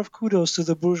gave a lot of kudos to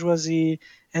the bourgeoisie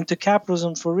and to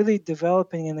capitalism for really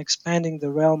developing and expanding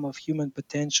the realm of human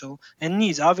potential and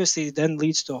needs. Obviously, it then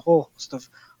leads to a whole host of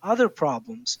other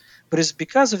problems, but it's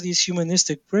because of these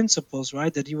humanistic principles,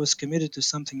 right, that he was committed to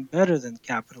something better than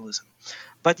capitalism.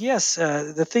 But yes,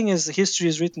 the thing is, history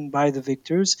is written by the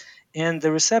victors, and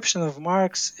the reception of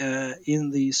Marx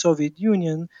in the Soviet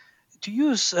Union, to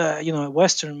use a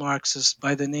Western Marxist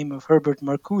by the name of Herbert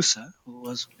Marcuse, who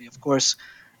was, of course,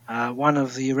 one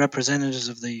of the representatives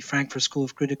of the Frankfurt School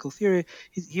of Critical Theory.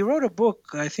 He wrote a book,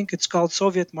 I think it's called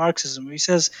Soviet Marxism. He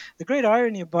says the great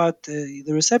irony about the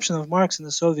reception of Marx in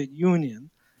the Soviet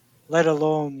Union, let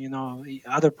alone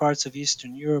other parts of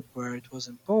Eastern Europe where it was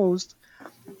imposed,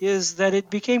 is that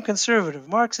it became conservative.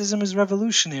 Marxism is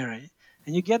revolutionary,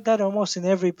 and you get that almost in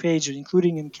every page,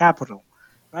 including in Capital,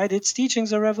 right? Its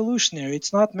teachings are revolutionary.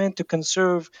 It's not meant to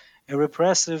conserve a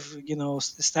repressive,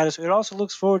 status. It also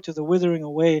looks forward to the withering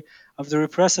away of the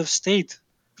repressive state,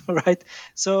 right?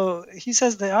 So he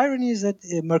says the irony is that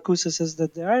Marcuse says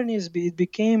that the irony is it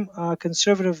became a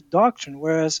conservative doctrine,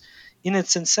 whereas in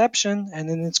its inception and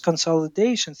in its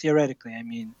consolidation, theoretically, I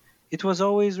mean, it was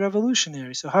always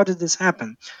revolutionary. So how did this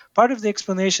happen? Part of the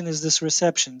explanation is this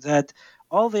reception that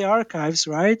all the archives,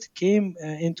 right, came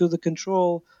into the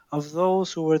control of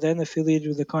those who were then affiliated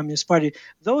with the Communist Party.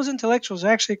 Those intellectuals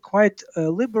are actually quite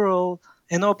liberal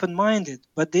and open-minded,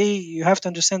 but you have to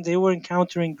understand they were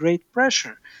encountering great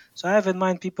pressure. So I have in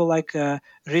mind people like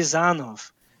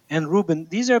Rizanov and Rubin.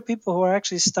 These are people who are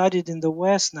actually studied in the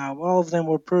West now. All of them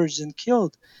were purged and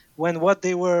killed when what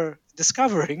they were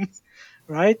discovering,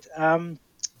 right,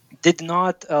 did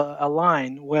not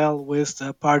align well with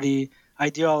the party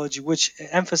ideology, which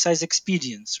emphasized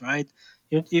expedience, right?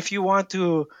 If you want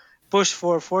to push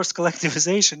for forced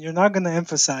collectivization, you're not going to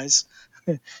emphasize,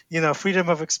 freedom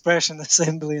of expression,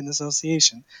 assembly, and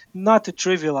association. Not to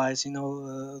trivialize,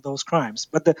 those crimes.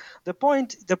 But the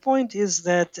point is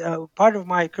that part of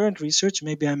my current research,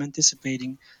 maybe I'm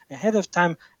anticipating ahead of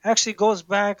time, actually goes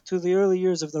back to the early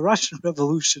years of the Russian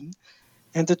Revolution,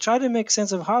 and to try to make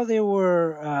sense of how they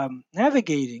were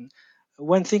navigating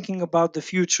when thinking about the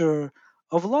future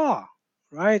of law,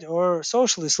 right, or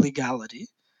socialist legality.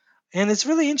 And it's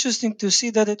really interesting to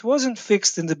see that it wasn't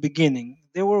fixed in the beginning.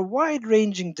 There were wide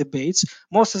ranging debates,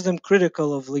 most of them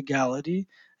critical of legality,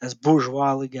 as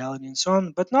bourgeois legality and so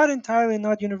on, but not entirely,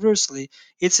 not universally.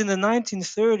 It's in the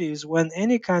 1930s when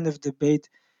any kind of debate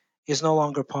is no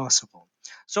longer possible.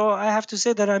 So I have to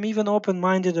say that I'm even open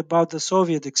minded about the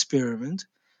Soviet experiment,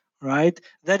 right?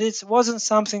 That it wasn't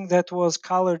something that was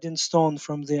colored in stone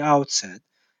from the outset.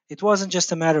 It wasn't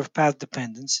just a matter of path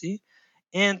dependency.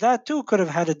 And that too could have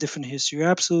had a different history. You're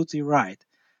absolutely right.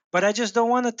 But I just don't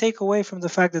want to take away from the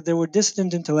fact that there were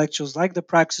dissident intellectuals like the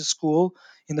Praxis School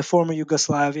in the former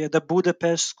Yugoslavia, the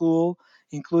Budapest School,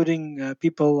 including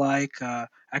people like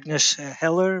Agnes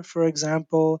Heller, for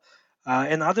example,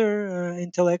 and other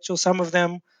intellectuals. Some of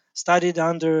them studied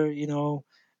under, Georgy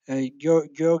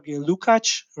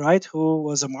Lukács, right, who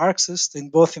was a Marxist in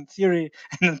both in theory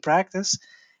and in practice.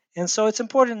 And so it's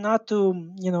important not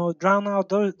to, drown out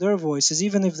their voices,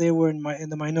 even if they were in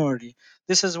the minority.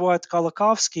 This is what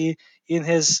Kolakowski, in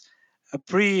his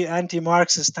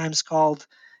pre-anti-Marxist times, called,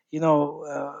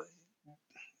 how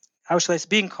shall I say,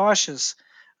 being cautious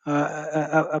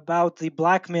about the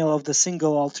blackmail of the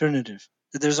single alternative.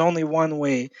 That there's only one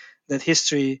way that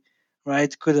history,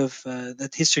 right,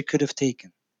 that history could have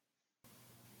taken.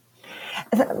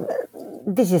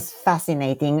 This is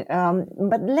fascinating.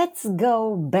 But let's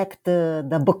go back to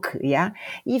the book. Yeah.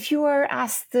 If you were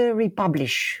asked to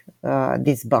republish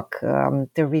this book,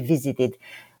 to revisit it,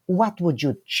 what would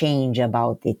you change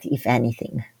about it, if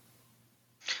anything?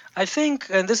 I think,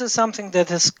 and this is something that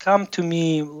has come to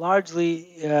me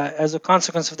largely as a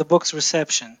consequence of the book's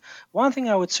reception. One thing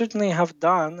I would certainly have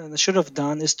done and I should have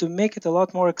done is to make it a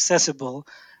lot more accessible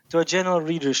to a general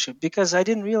readership, because I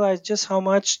didn't realize just how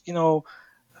much,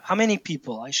 how many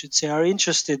people, I should say, are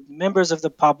interested, members of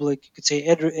the public, you could say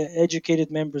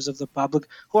educated members of the public,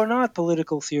 who are not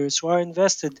political theorists, who are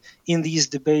invested in these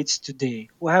debates today,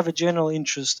 who have a general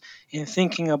interest in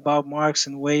thinking about Marx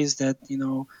in ways that,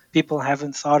 people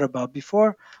haven't thought about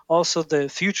before. Also, the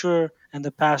future and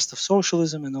the past of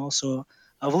socialism and also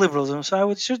of liberalism. So I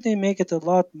would certainly make it a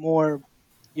lot more,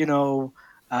 you know,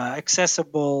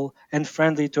 accessible and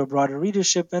friendly to a broader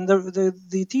readership. And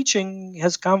the teaching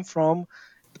has come from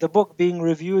the book being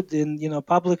reviewed in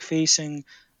public facing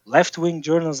left wing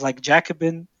journals like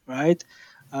Jacobin, right?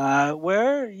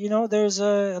 Where there's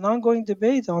an ongoing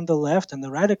debate on the left and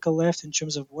the radical left in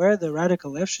terms of where the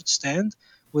radical left should stand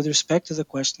with respect to the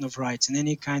question of rights in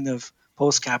any kind of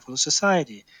post-capitalist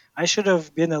society. I should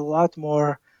have been a lot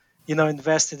more,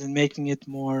 invested in making it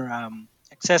more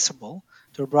accessible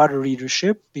to a broader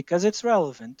readership because it's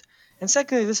relevant. And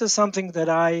secondly, this is something that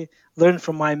I learned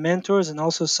from my mentors and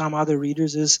also some other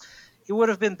readers is it would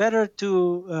have been better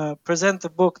to present the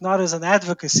book not as an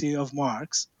advocacy of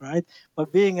Marx, right,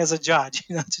 but being as a judge,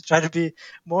 to try to be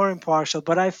more impartial.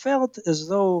 But I felt as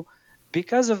though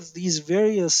because of these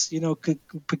various,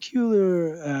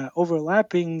 peculiar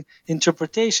overlapping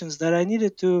interpretations that I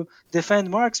needed to defend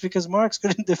Marx because Marx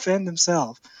couldn't defend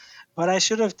himself. But I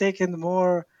should have taken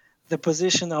more the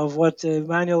position of what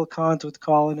Immanuel Kant would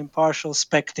call an impartial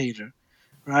spectator,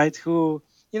 right? Who,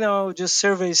 just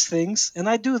surveys things. And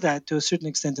I do that to a certain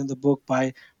extent in the book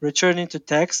by returning to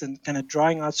text and kind of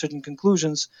drawing out certain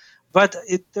conclusions. But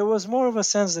there was more of a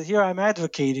sense that here I'm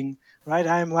advocating, right?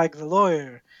 I'm like the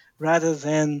lawyer rather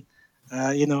than,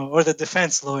 or the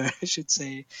defense lawyer, I should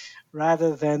say,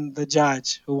 rather than the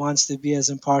judge who wants to be as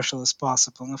impartial as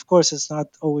possible. And of course, it's not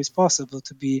always possible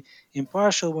to be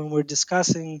impartial when we're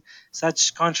discussing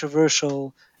such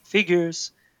controversial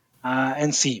figures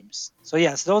and themes. So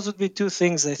yes, those would be two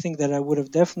things I think that I would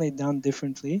have definitely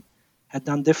had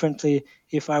done differently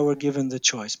if I were given the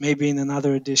choice, maybe in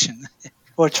another edition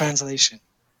or translation.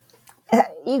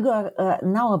 Igor,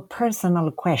 now a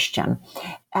personal question.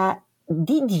 Uh,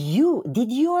 did your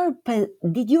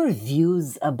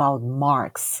views about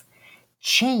Marx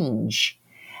change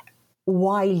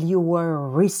while you were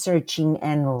researching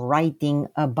and writing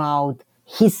about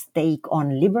his take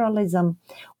on liberalism,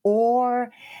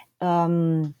 or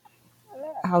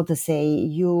how to say,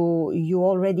 you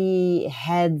already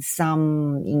had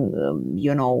some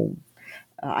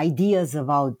ideas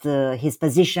about his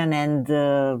position, and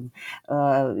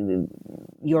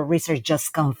your research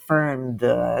just confirmed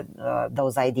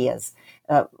those ideas.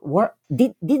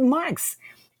 Did Marx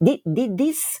did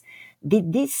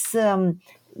this um,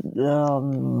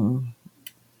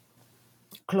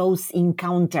 close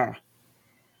encounter,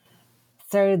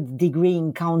 third degree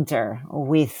encounter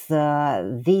with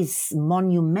this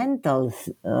monumental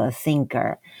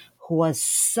thinker who was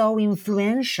so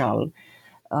influential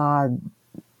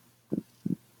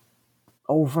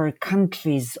over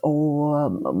countries,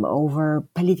 over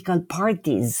political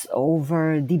parties,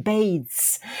 over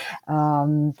debates.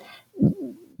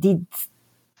 Did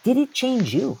it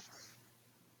change you?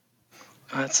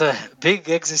 It's a big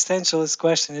existentialist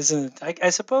question, isn't it?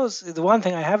 I suppose the one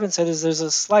thing I haven't said is there's a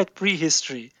slight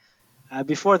prehistory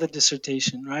before the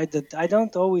dissertation, right? That I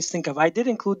don't always think of. I did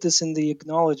include this in the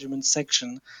acknowledgement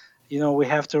section. We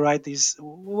have to write these.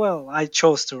 Well, I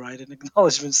chose to write an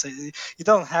acknowledgement. You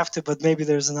don't have to, but maybe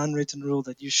there's an unwritten rule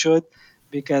that you should,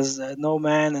 because no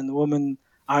man and woman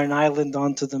are an island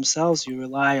unto themselves. You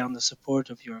rely on the support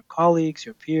of your colleagues,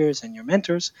 your peers, and your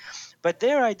mentors. But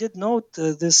there, I did note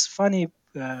this funny,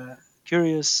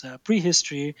 curious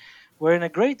prehistory, where in a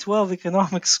grade 12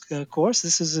 economics course,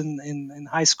 this is in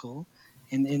high school,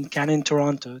 in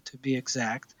Toronto to be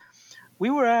exact, we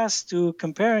were asked to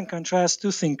compare and contrast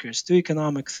two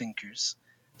economic thinkers,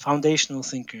 foundational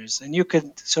thinkers, and you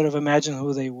could sort of imagine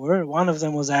who they were. One of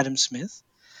them was Adam Smith,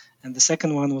 and the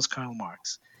second one was Karl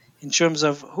Marx, in terms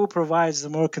of who provides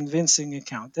the more convincing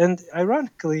account. And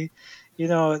ironically,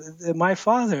 my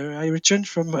father, I returned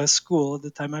from school at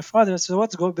the time. My father said,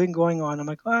 "What's been going on?" I'm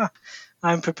like,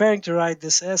 I'm preparing to write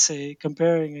this essay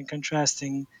comparing and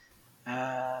contrasting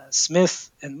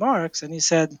Smith and Marx. And he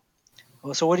said,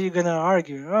 Well, so what are you going to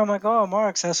argue? Oh, I'm like, oh,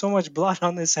 Marx has so much blood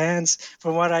on his hands,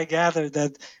 from what I gathered,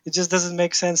 that it just doesn't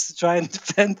make sense to try and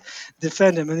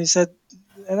defend him. And he said,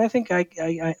 and I think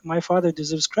my father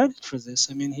deserves credit for this.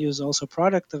 I mean, he was also a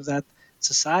product of that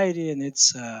society and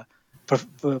its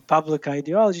public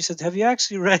ideology. He said, have you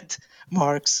actually read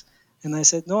Marx? And I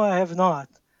said, no, I have not.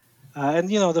 And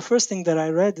the first thing that I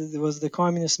read was the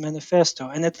Communist Manifesto,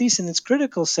 and at least in its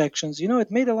critical sections,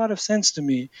 it made a lot of sense to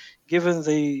me, given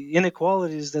the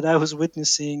inequalities that I was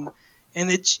witnessing,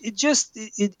 and it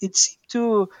seemed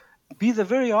to be the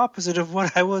very opposite of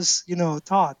what I was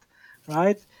taught,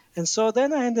 right? And so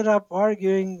then I ended up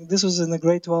arguing. This was in the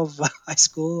grade 12 high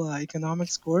school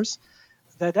economics course,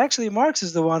 that actually Marx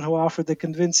is the one who offered the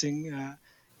convincing,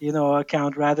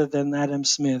 account rather than Adam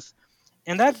Smith.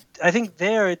 And that, I think,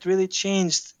 there it really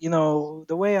changed the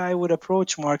way I would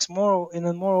approach Marx, more in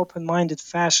a more open-minded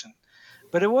fashion.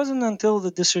 But it wasn't until the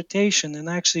dissertation and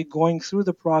actually going through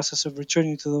the process of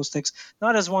returning to those texts,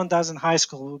 not as one does in high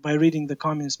school by reading the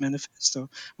Communist Manifesto,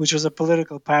 which was a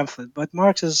political pamphlet, but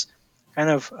Marx's kind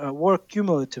of work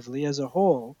cumulatively as a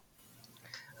whole,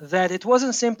 that it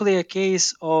wasn't simply a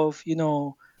case of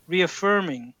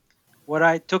reaffirming what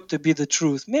I took to be the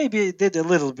truth. Maybe it did a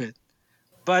little bit,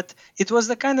 but it was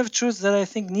the kind of truth that I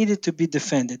think needed to be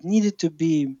defended, needed to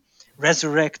be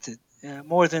resurrected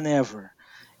more than ever.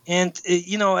 And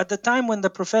at the time when the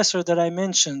professor that I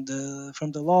mentioned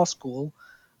from the law school,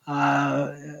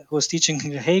 who was teaching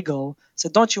Hegel,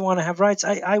 said, "Don't you want to have rights?"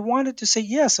 I wanted to say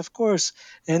yes, of course,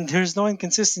 and there's no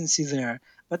inconsistency there.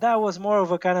 But that was more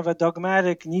of a kind of a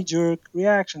dogmatic, knee-jerk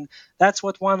reaction. That's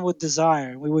what one would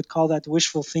desire. We would call that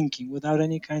wishful thinking, without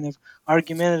any kind of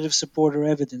argumentative support or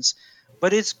evidence.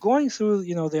 But it's going through,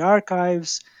 the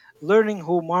archives, learning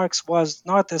who Marx was,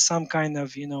 not as some kind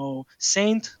of,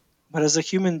 saint, but as a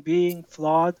human being,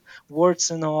 flawed,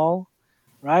 warts and all,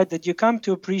 right? That you come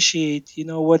to appreciate,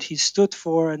 what he stood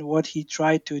for and what he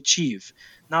tried to achieve,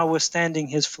 notwithstanding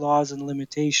his flaws and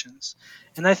limitations.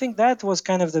 And I think that was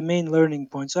kind of the main learning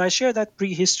point. So I share that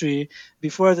prehistory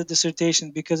before the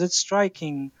dissertation because it's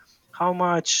striking how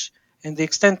much and the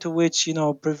extent to which,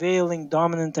 prevailing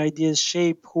dominant ideas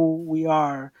shape who we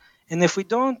are. And if we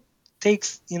don't take,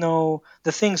 the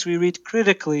things we read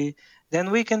critically, then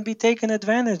we can be taken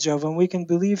advantage of and we can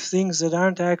believe things that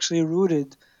aren't actually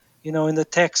rooted in the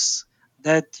texts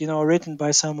that are written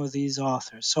by some of these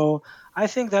authors. So I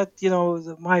think that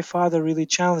my father really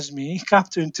challenged me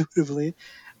counterintuitively,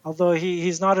 although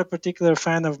he's not a particular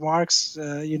fan of Marx.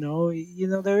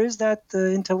 There is that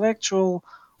intellectual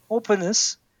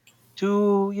openness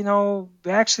to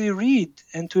actually read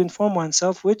and to inform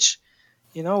oneself, which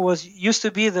was used to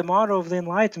be the motto of the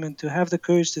Enlightenment, to have the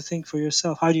courage to think for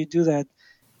yourself. How do you do that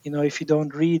if you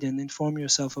don't read and inform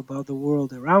yourself about the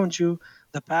world around you,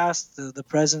 the past, the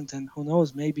present, and who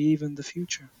knows, maybe even the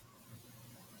future?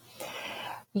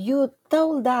 You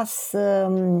told us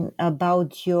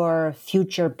about your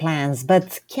future plans,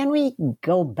 but can we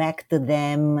go back to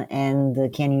them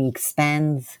and can we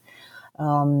expand?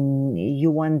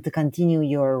 You want to continue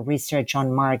your research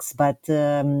on Marx, but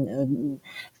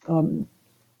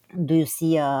do you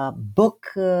see a book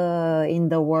in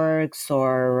the works,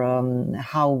 or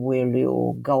how will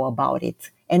you go about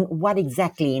it? And what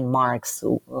exactly in Marx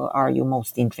are you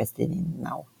most interested in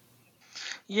now?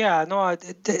 Yeah, no,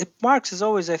 Marx is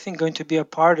always, I think, going to be a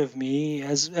part of me,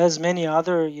 as many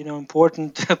other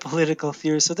important political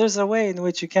theories. So there's a way in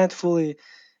which you can't fully,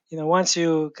 once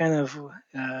you kind of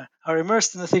are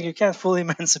immersed in the thing, you can't fully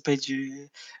emancipate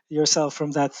yourself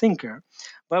from that thinker.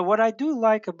 But what I do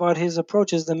like about his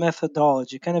approach is the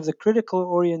methodology, kind of the critical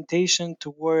orientation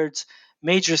towards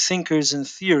major thinkers and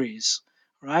theories,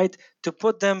 right? To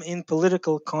put them in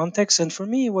political context. And for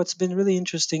me, what's been really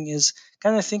interesting is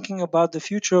kind of thinking about the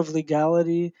future of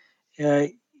legality uh,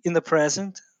 in the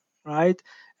present, right?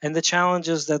 And the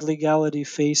challenges that legality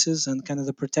faces, and kind of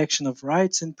the protection of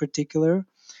rights in particular,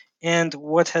 and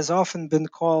what has often been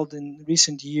called in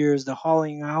recent years the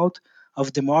hollowing out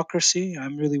of democracy.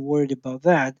 I'm really worried about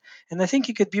that. And I think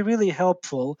it could be really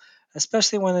helpful,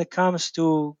 especially when it comes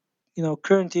to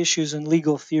current issues in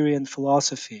legal theory and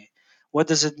philosophy. What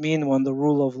does it mean when the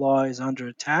rule of law is under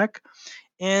attack?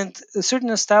 And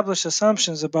certain established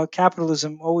assumptions about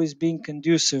capitalism always being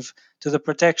conducive to the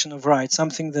protection of rights,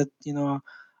 something that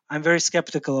I'm very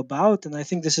skeptical about, and I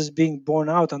think this is being borne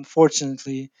out,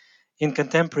 unfortunately, in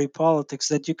contemporary politics.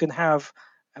 That you can have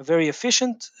a very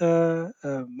efficient,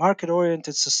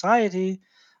 market-oriented society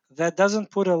that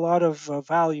doesn't put a lot of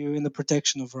value in the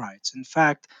protection of rights. In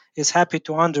fact, is happy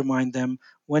to undermine them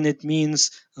when it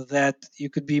means that you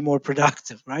could be more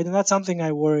productive, right? And that's something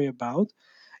I worry about.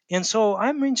 And so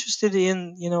I'm interested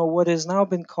in, what has now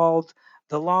been called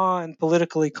the law and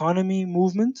political economy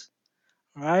movement,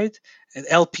 right? And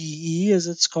LPE, as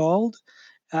it's called.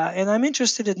 And I'm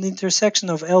interested in the intersection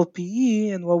of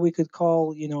LPE and what we could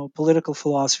call, political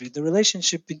philosophy, the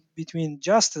relationship between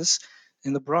justice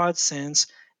in the broad sense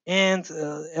and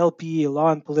LPE,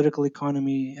 law and political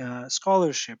economy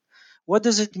scholarship. What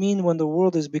does it mean when the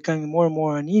world is becoming more and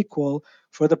more unequal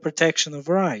for the protection of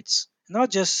rights? Not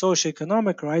just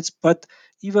socioeconomic rights, but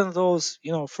even those,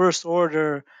 first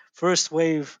order, first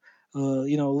wave,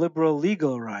 liberal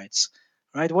legal rights,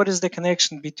 right? What is the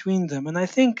connection between them? And I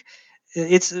think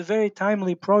it's a very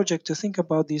timely project to think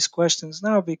about these questions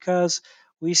now, because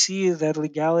we see that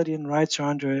legality and rights are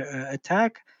under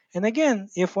attack. And again,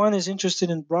 if one is interested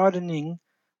in broadening,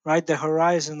 right, the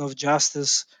horizon of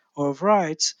justice or of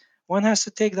rights, one has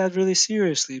to take that really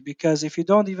seriously, because if you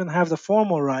don't even have the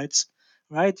formal rights,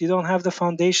 right, you don't have the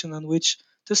foundation on which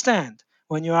to stand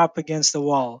when you're up against the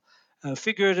wall,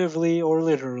 figuratively or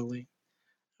literally,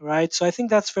 right? So I think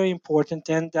that's very important.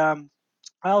 And I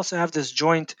also have this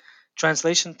joint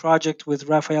translation project with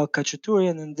Rafael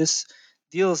Khachaturian, and this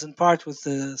deals in part with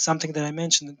something that I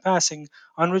mentioned in passing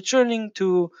on returning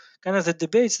to kind of the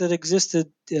debates that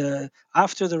existed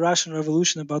after the Russian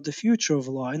Revolution about the future of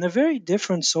law in a very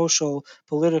different social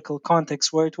political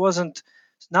context, where it wasn't,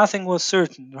 nothing was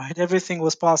certain, right? Everything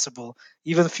was possible,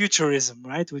 even futurism,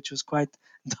 right, which was quite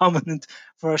dominant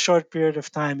for a short period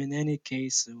of time. In any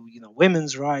case,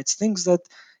 women's rights, things that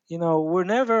were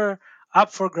never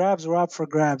up for grabs were up for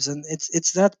grabs. And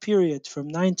it's that period from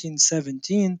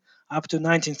 1917 up to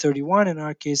 1931 in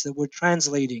our case that we're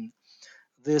translating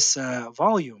this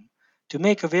volume to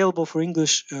make available for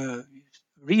English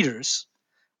readers,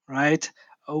 right?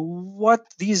 What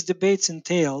these debates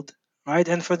entailed, right?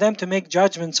 And for them to make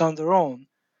judgments on their own,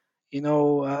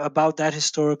 about that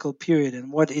historical period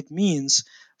and what it means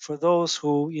for those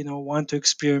who, want to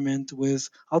experiment with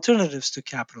alternatives to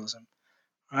capitalism,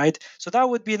 right? So that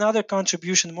would be another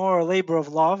contribution, more a labor of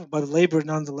love, but labor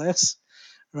nonetheless,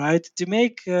 right? To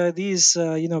make these,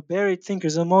 buried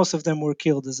thinkers, and most of them were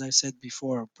killed, as I said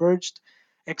before, purged,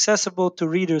 accessible to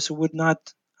readers who would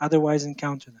not otherwise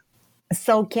encounter them.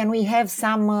 So, can we have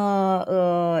some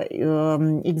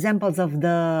examples of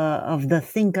the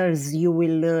thinkers you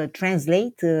will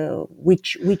translate?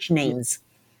 Which Yeah. names?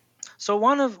 So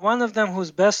one of them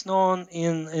who's best known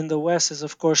in the West is,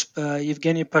 of course,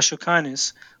 Evgeny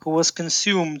Pashukanis, who was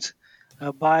consumed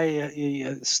by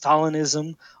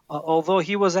Stalinism, although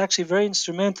he was actually very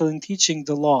instrumental in teaching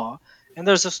the law. And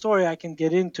there's a story I can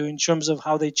get into in terms of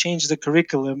how they changed the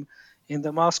curriculum in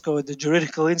the Moscow at the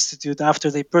Juridical Institute after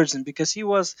they purged him, because he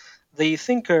was the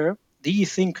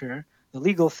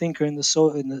legal thinker in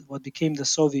what became the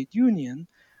Soviet Union,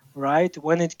 right,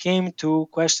 when it came to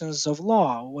questions of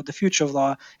law, what the future of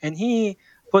law. And he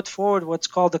put forward what's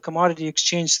called the commodity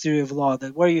exchange theory of law,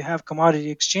 that where you have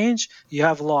commodity exchange, you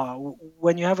have law.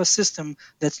 When you have a system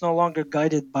that's no longer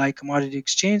guided by commodity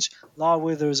exchange, law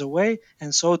withers away,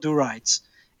 and so do rights.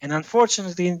 And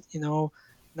unfortunately,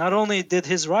 not only did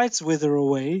his rights wither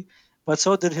away, but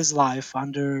so did his life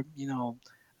under,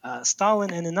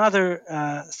 Stalin. And another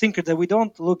thinker that we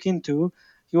don't look into,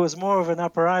 he was more of an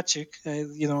apparatchik,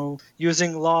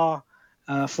 using law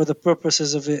for the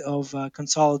purposes of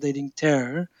consolidating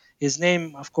terror. His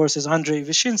name, of course, is Andrei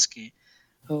Vyshinsky,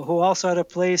 who also had a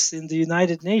place in the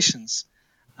United Nations,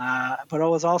 but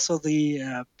was also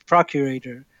the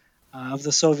procurator of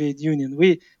the Soviet Union.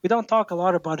 We don't talk a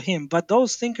lot about him, but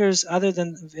those thinkers, other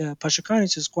than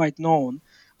Pashukanis, is quite known.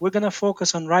 We're going to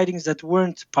focus on writings that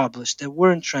weren't published, that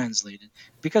weren't translated,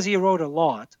 because he wrote a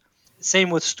lot. Same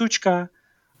with Stuchka,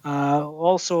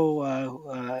 also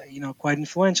quite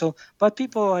influential. But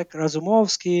people like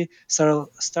Razumovsky,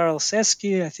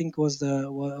 Staralsevsky, I think was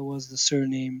the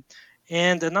surname,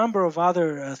 and a number of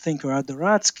other thinkers,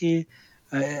 Adoratsky,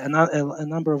 a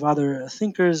number of other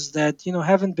thinkers that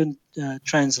haven't been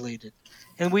translated.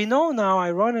 And we know now,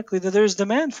 ironically, that there's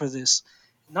demand for this,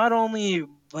 not only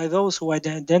by those who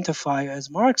identify as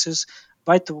Marxists,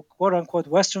 but to quote unquote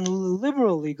Western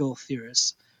liberal legal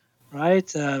theorists,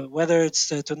 right? Whether it's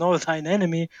to know thine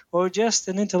enemy or just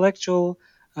an intellectual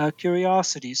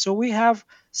curiosity. So we have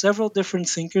several different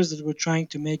thinkers that we're trying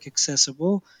to make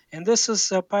accessible, and this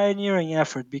is a pioneering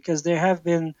effort, because there have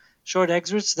been short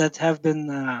excerpts that have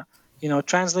been,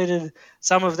 translated.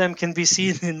 Some of them can be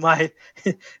seen in my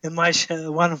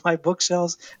one of my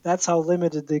bookshelves. That's how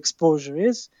limited the exposure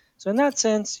is. So in that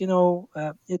sense,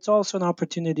 it's also an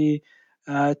opportunity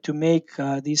to make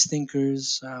these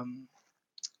thinkers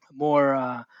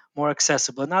more more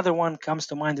accessible. Another one comes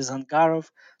to mind is Angarov.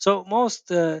 So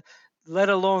most let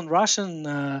alone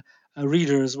Russian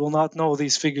readers will not know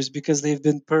these figures because they've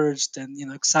been purged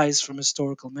and excised from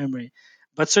historical memory.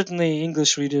 But certainly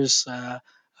English readers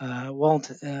won't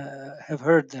have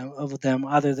heard of them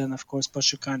other than, of course,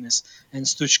 Pashukanis and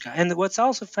Stuchka. And what's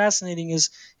also fascinating is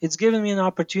it's given me an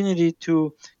opportunity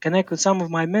to connect with some of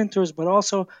my mentors, but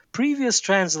also previous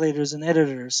translators and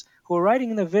editors who are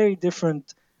writing in a very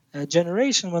different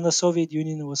generation when the Soviet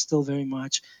Union was still very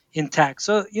much intact.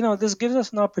 So, this gives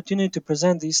us an opportunity to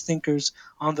present these thinkers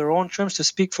on their own terms, to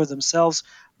speak for themselves,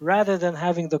 rather than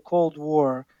having the Cold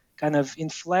War kind of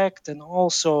inflect and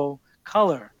also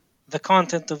color the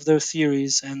content of their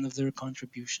theories and of their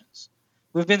contributions.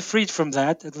 We've been freed from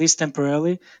that, at least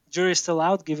temporarily. The jury is still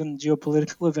out given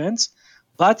geopolitical events,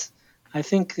 but I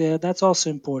think that's also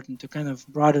important to kind of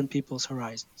broaden people's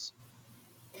horizons.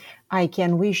 I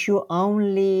can wish you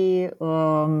only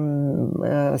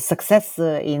success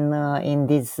in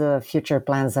these future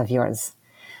plans of yours.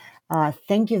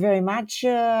 Thank you very much,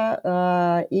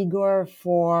 Igor,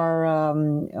 for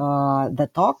the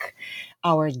talk.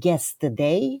 Our guest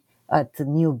today at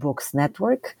New Books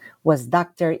Network was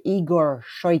Dr. Igor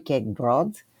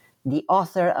Shoykek-Brod, the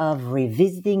author of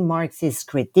Revisiting Marxist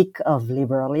Critique of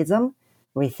Liberalism,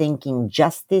 Rethinking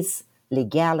Justice,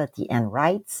 Legality and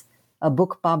Rights, a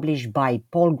book published by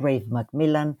Palgrave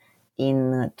Macmillan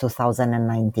in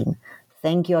 2019.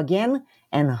 Thank you again,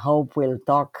 and hope we'll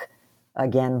talk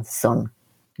again soon.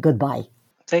 Goodbye.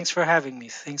 Thanks for having me.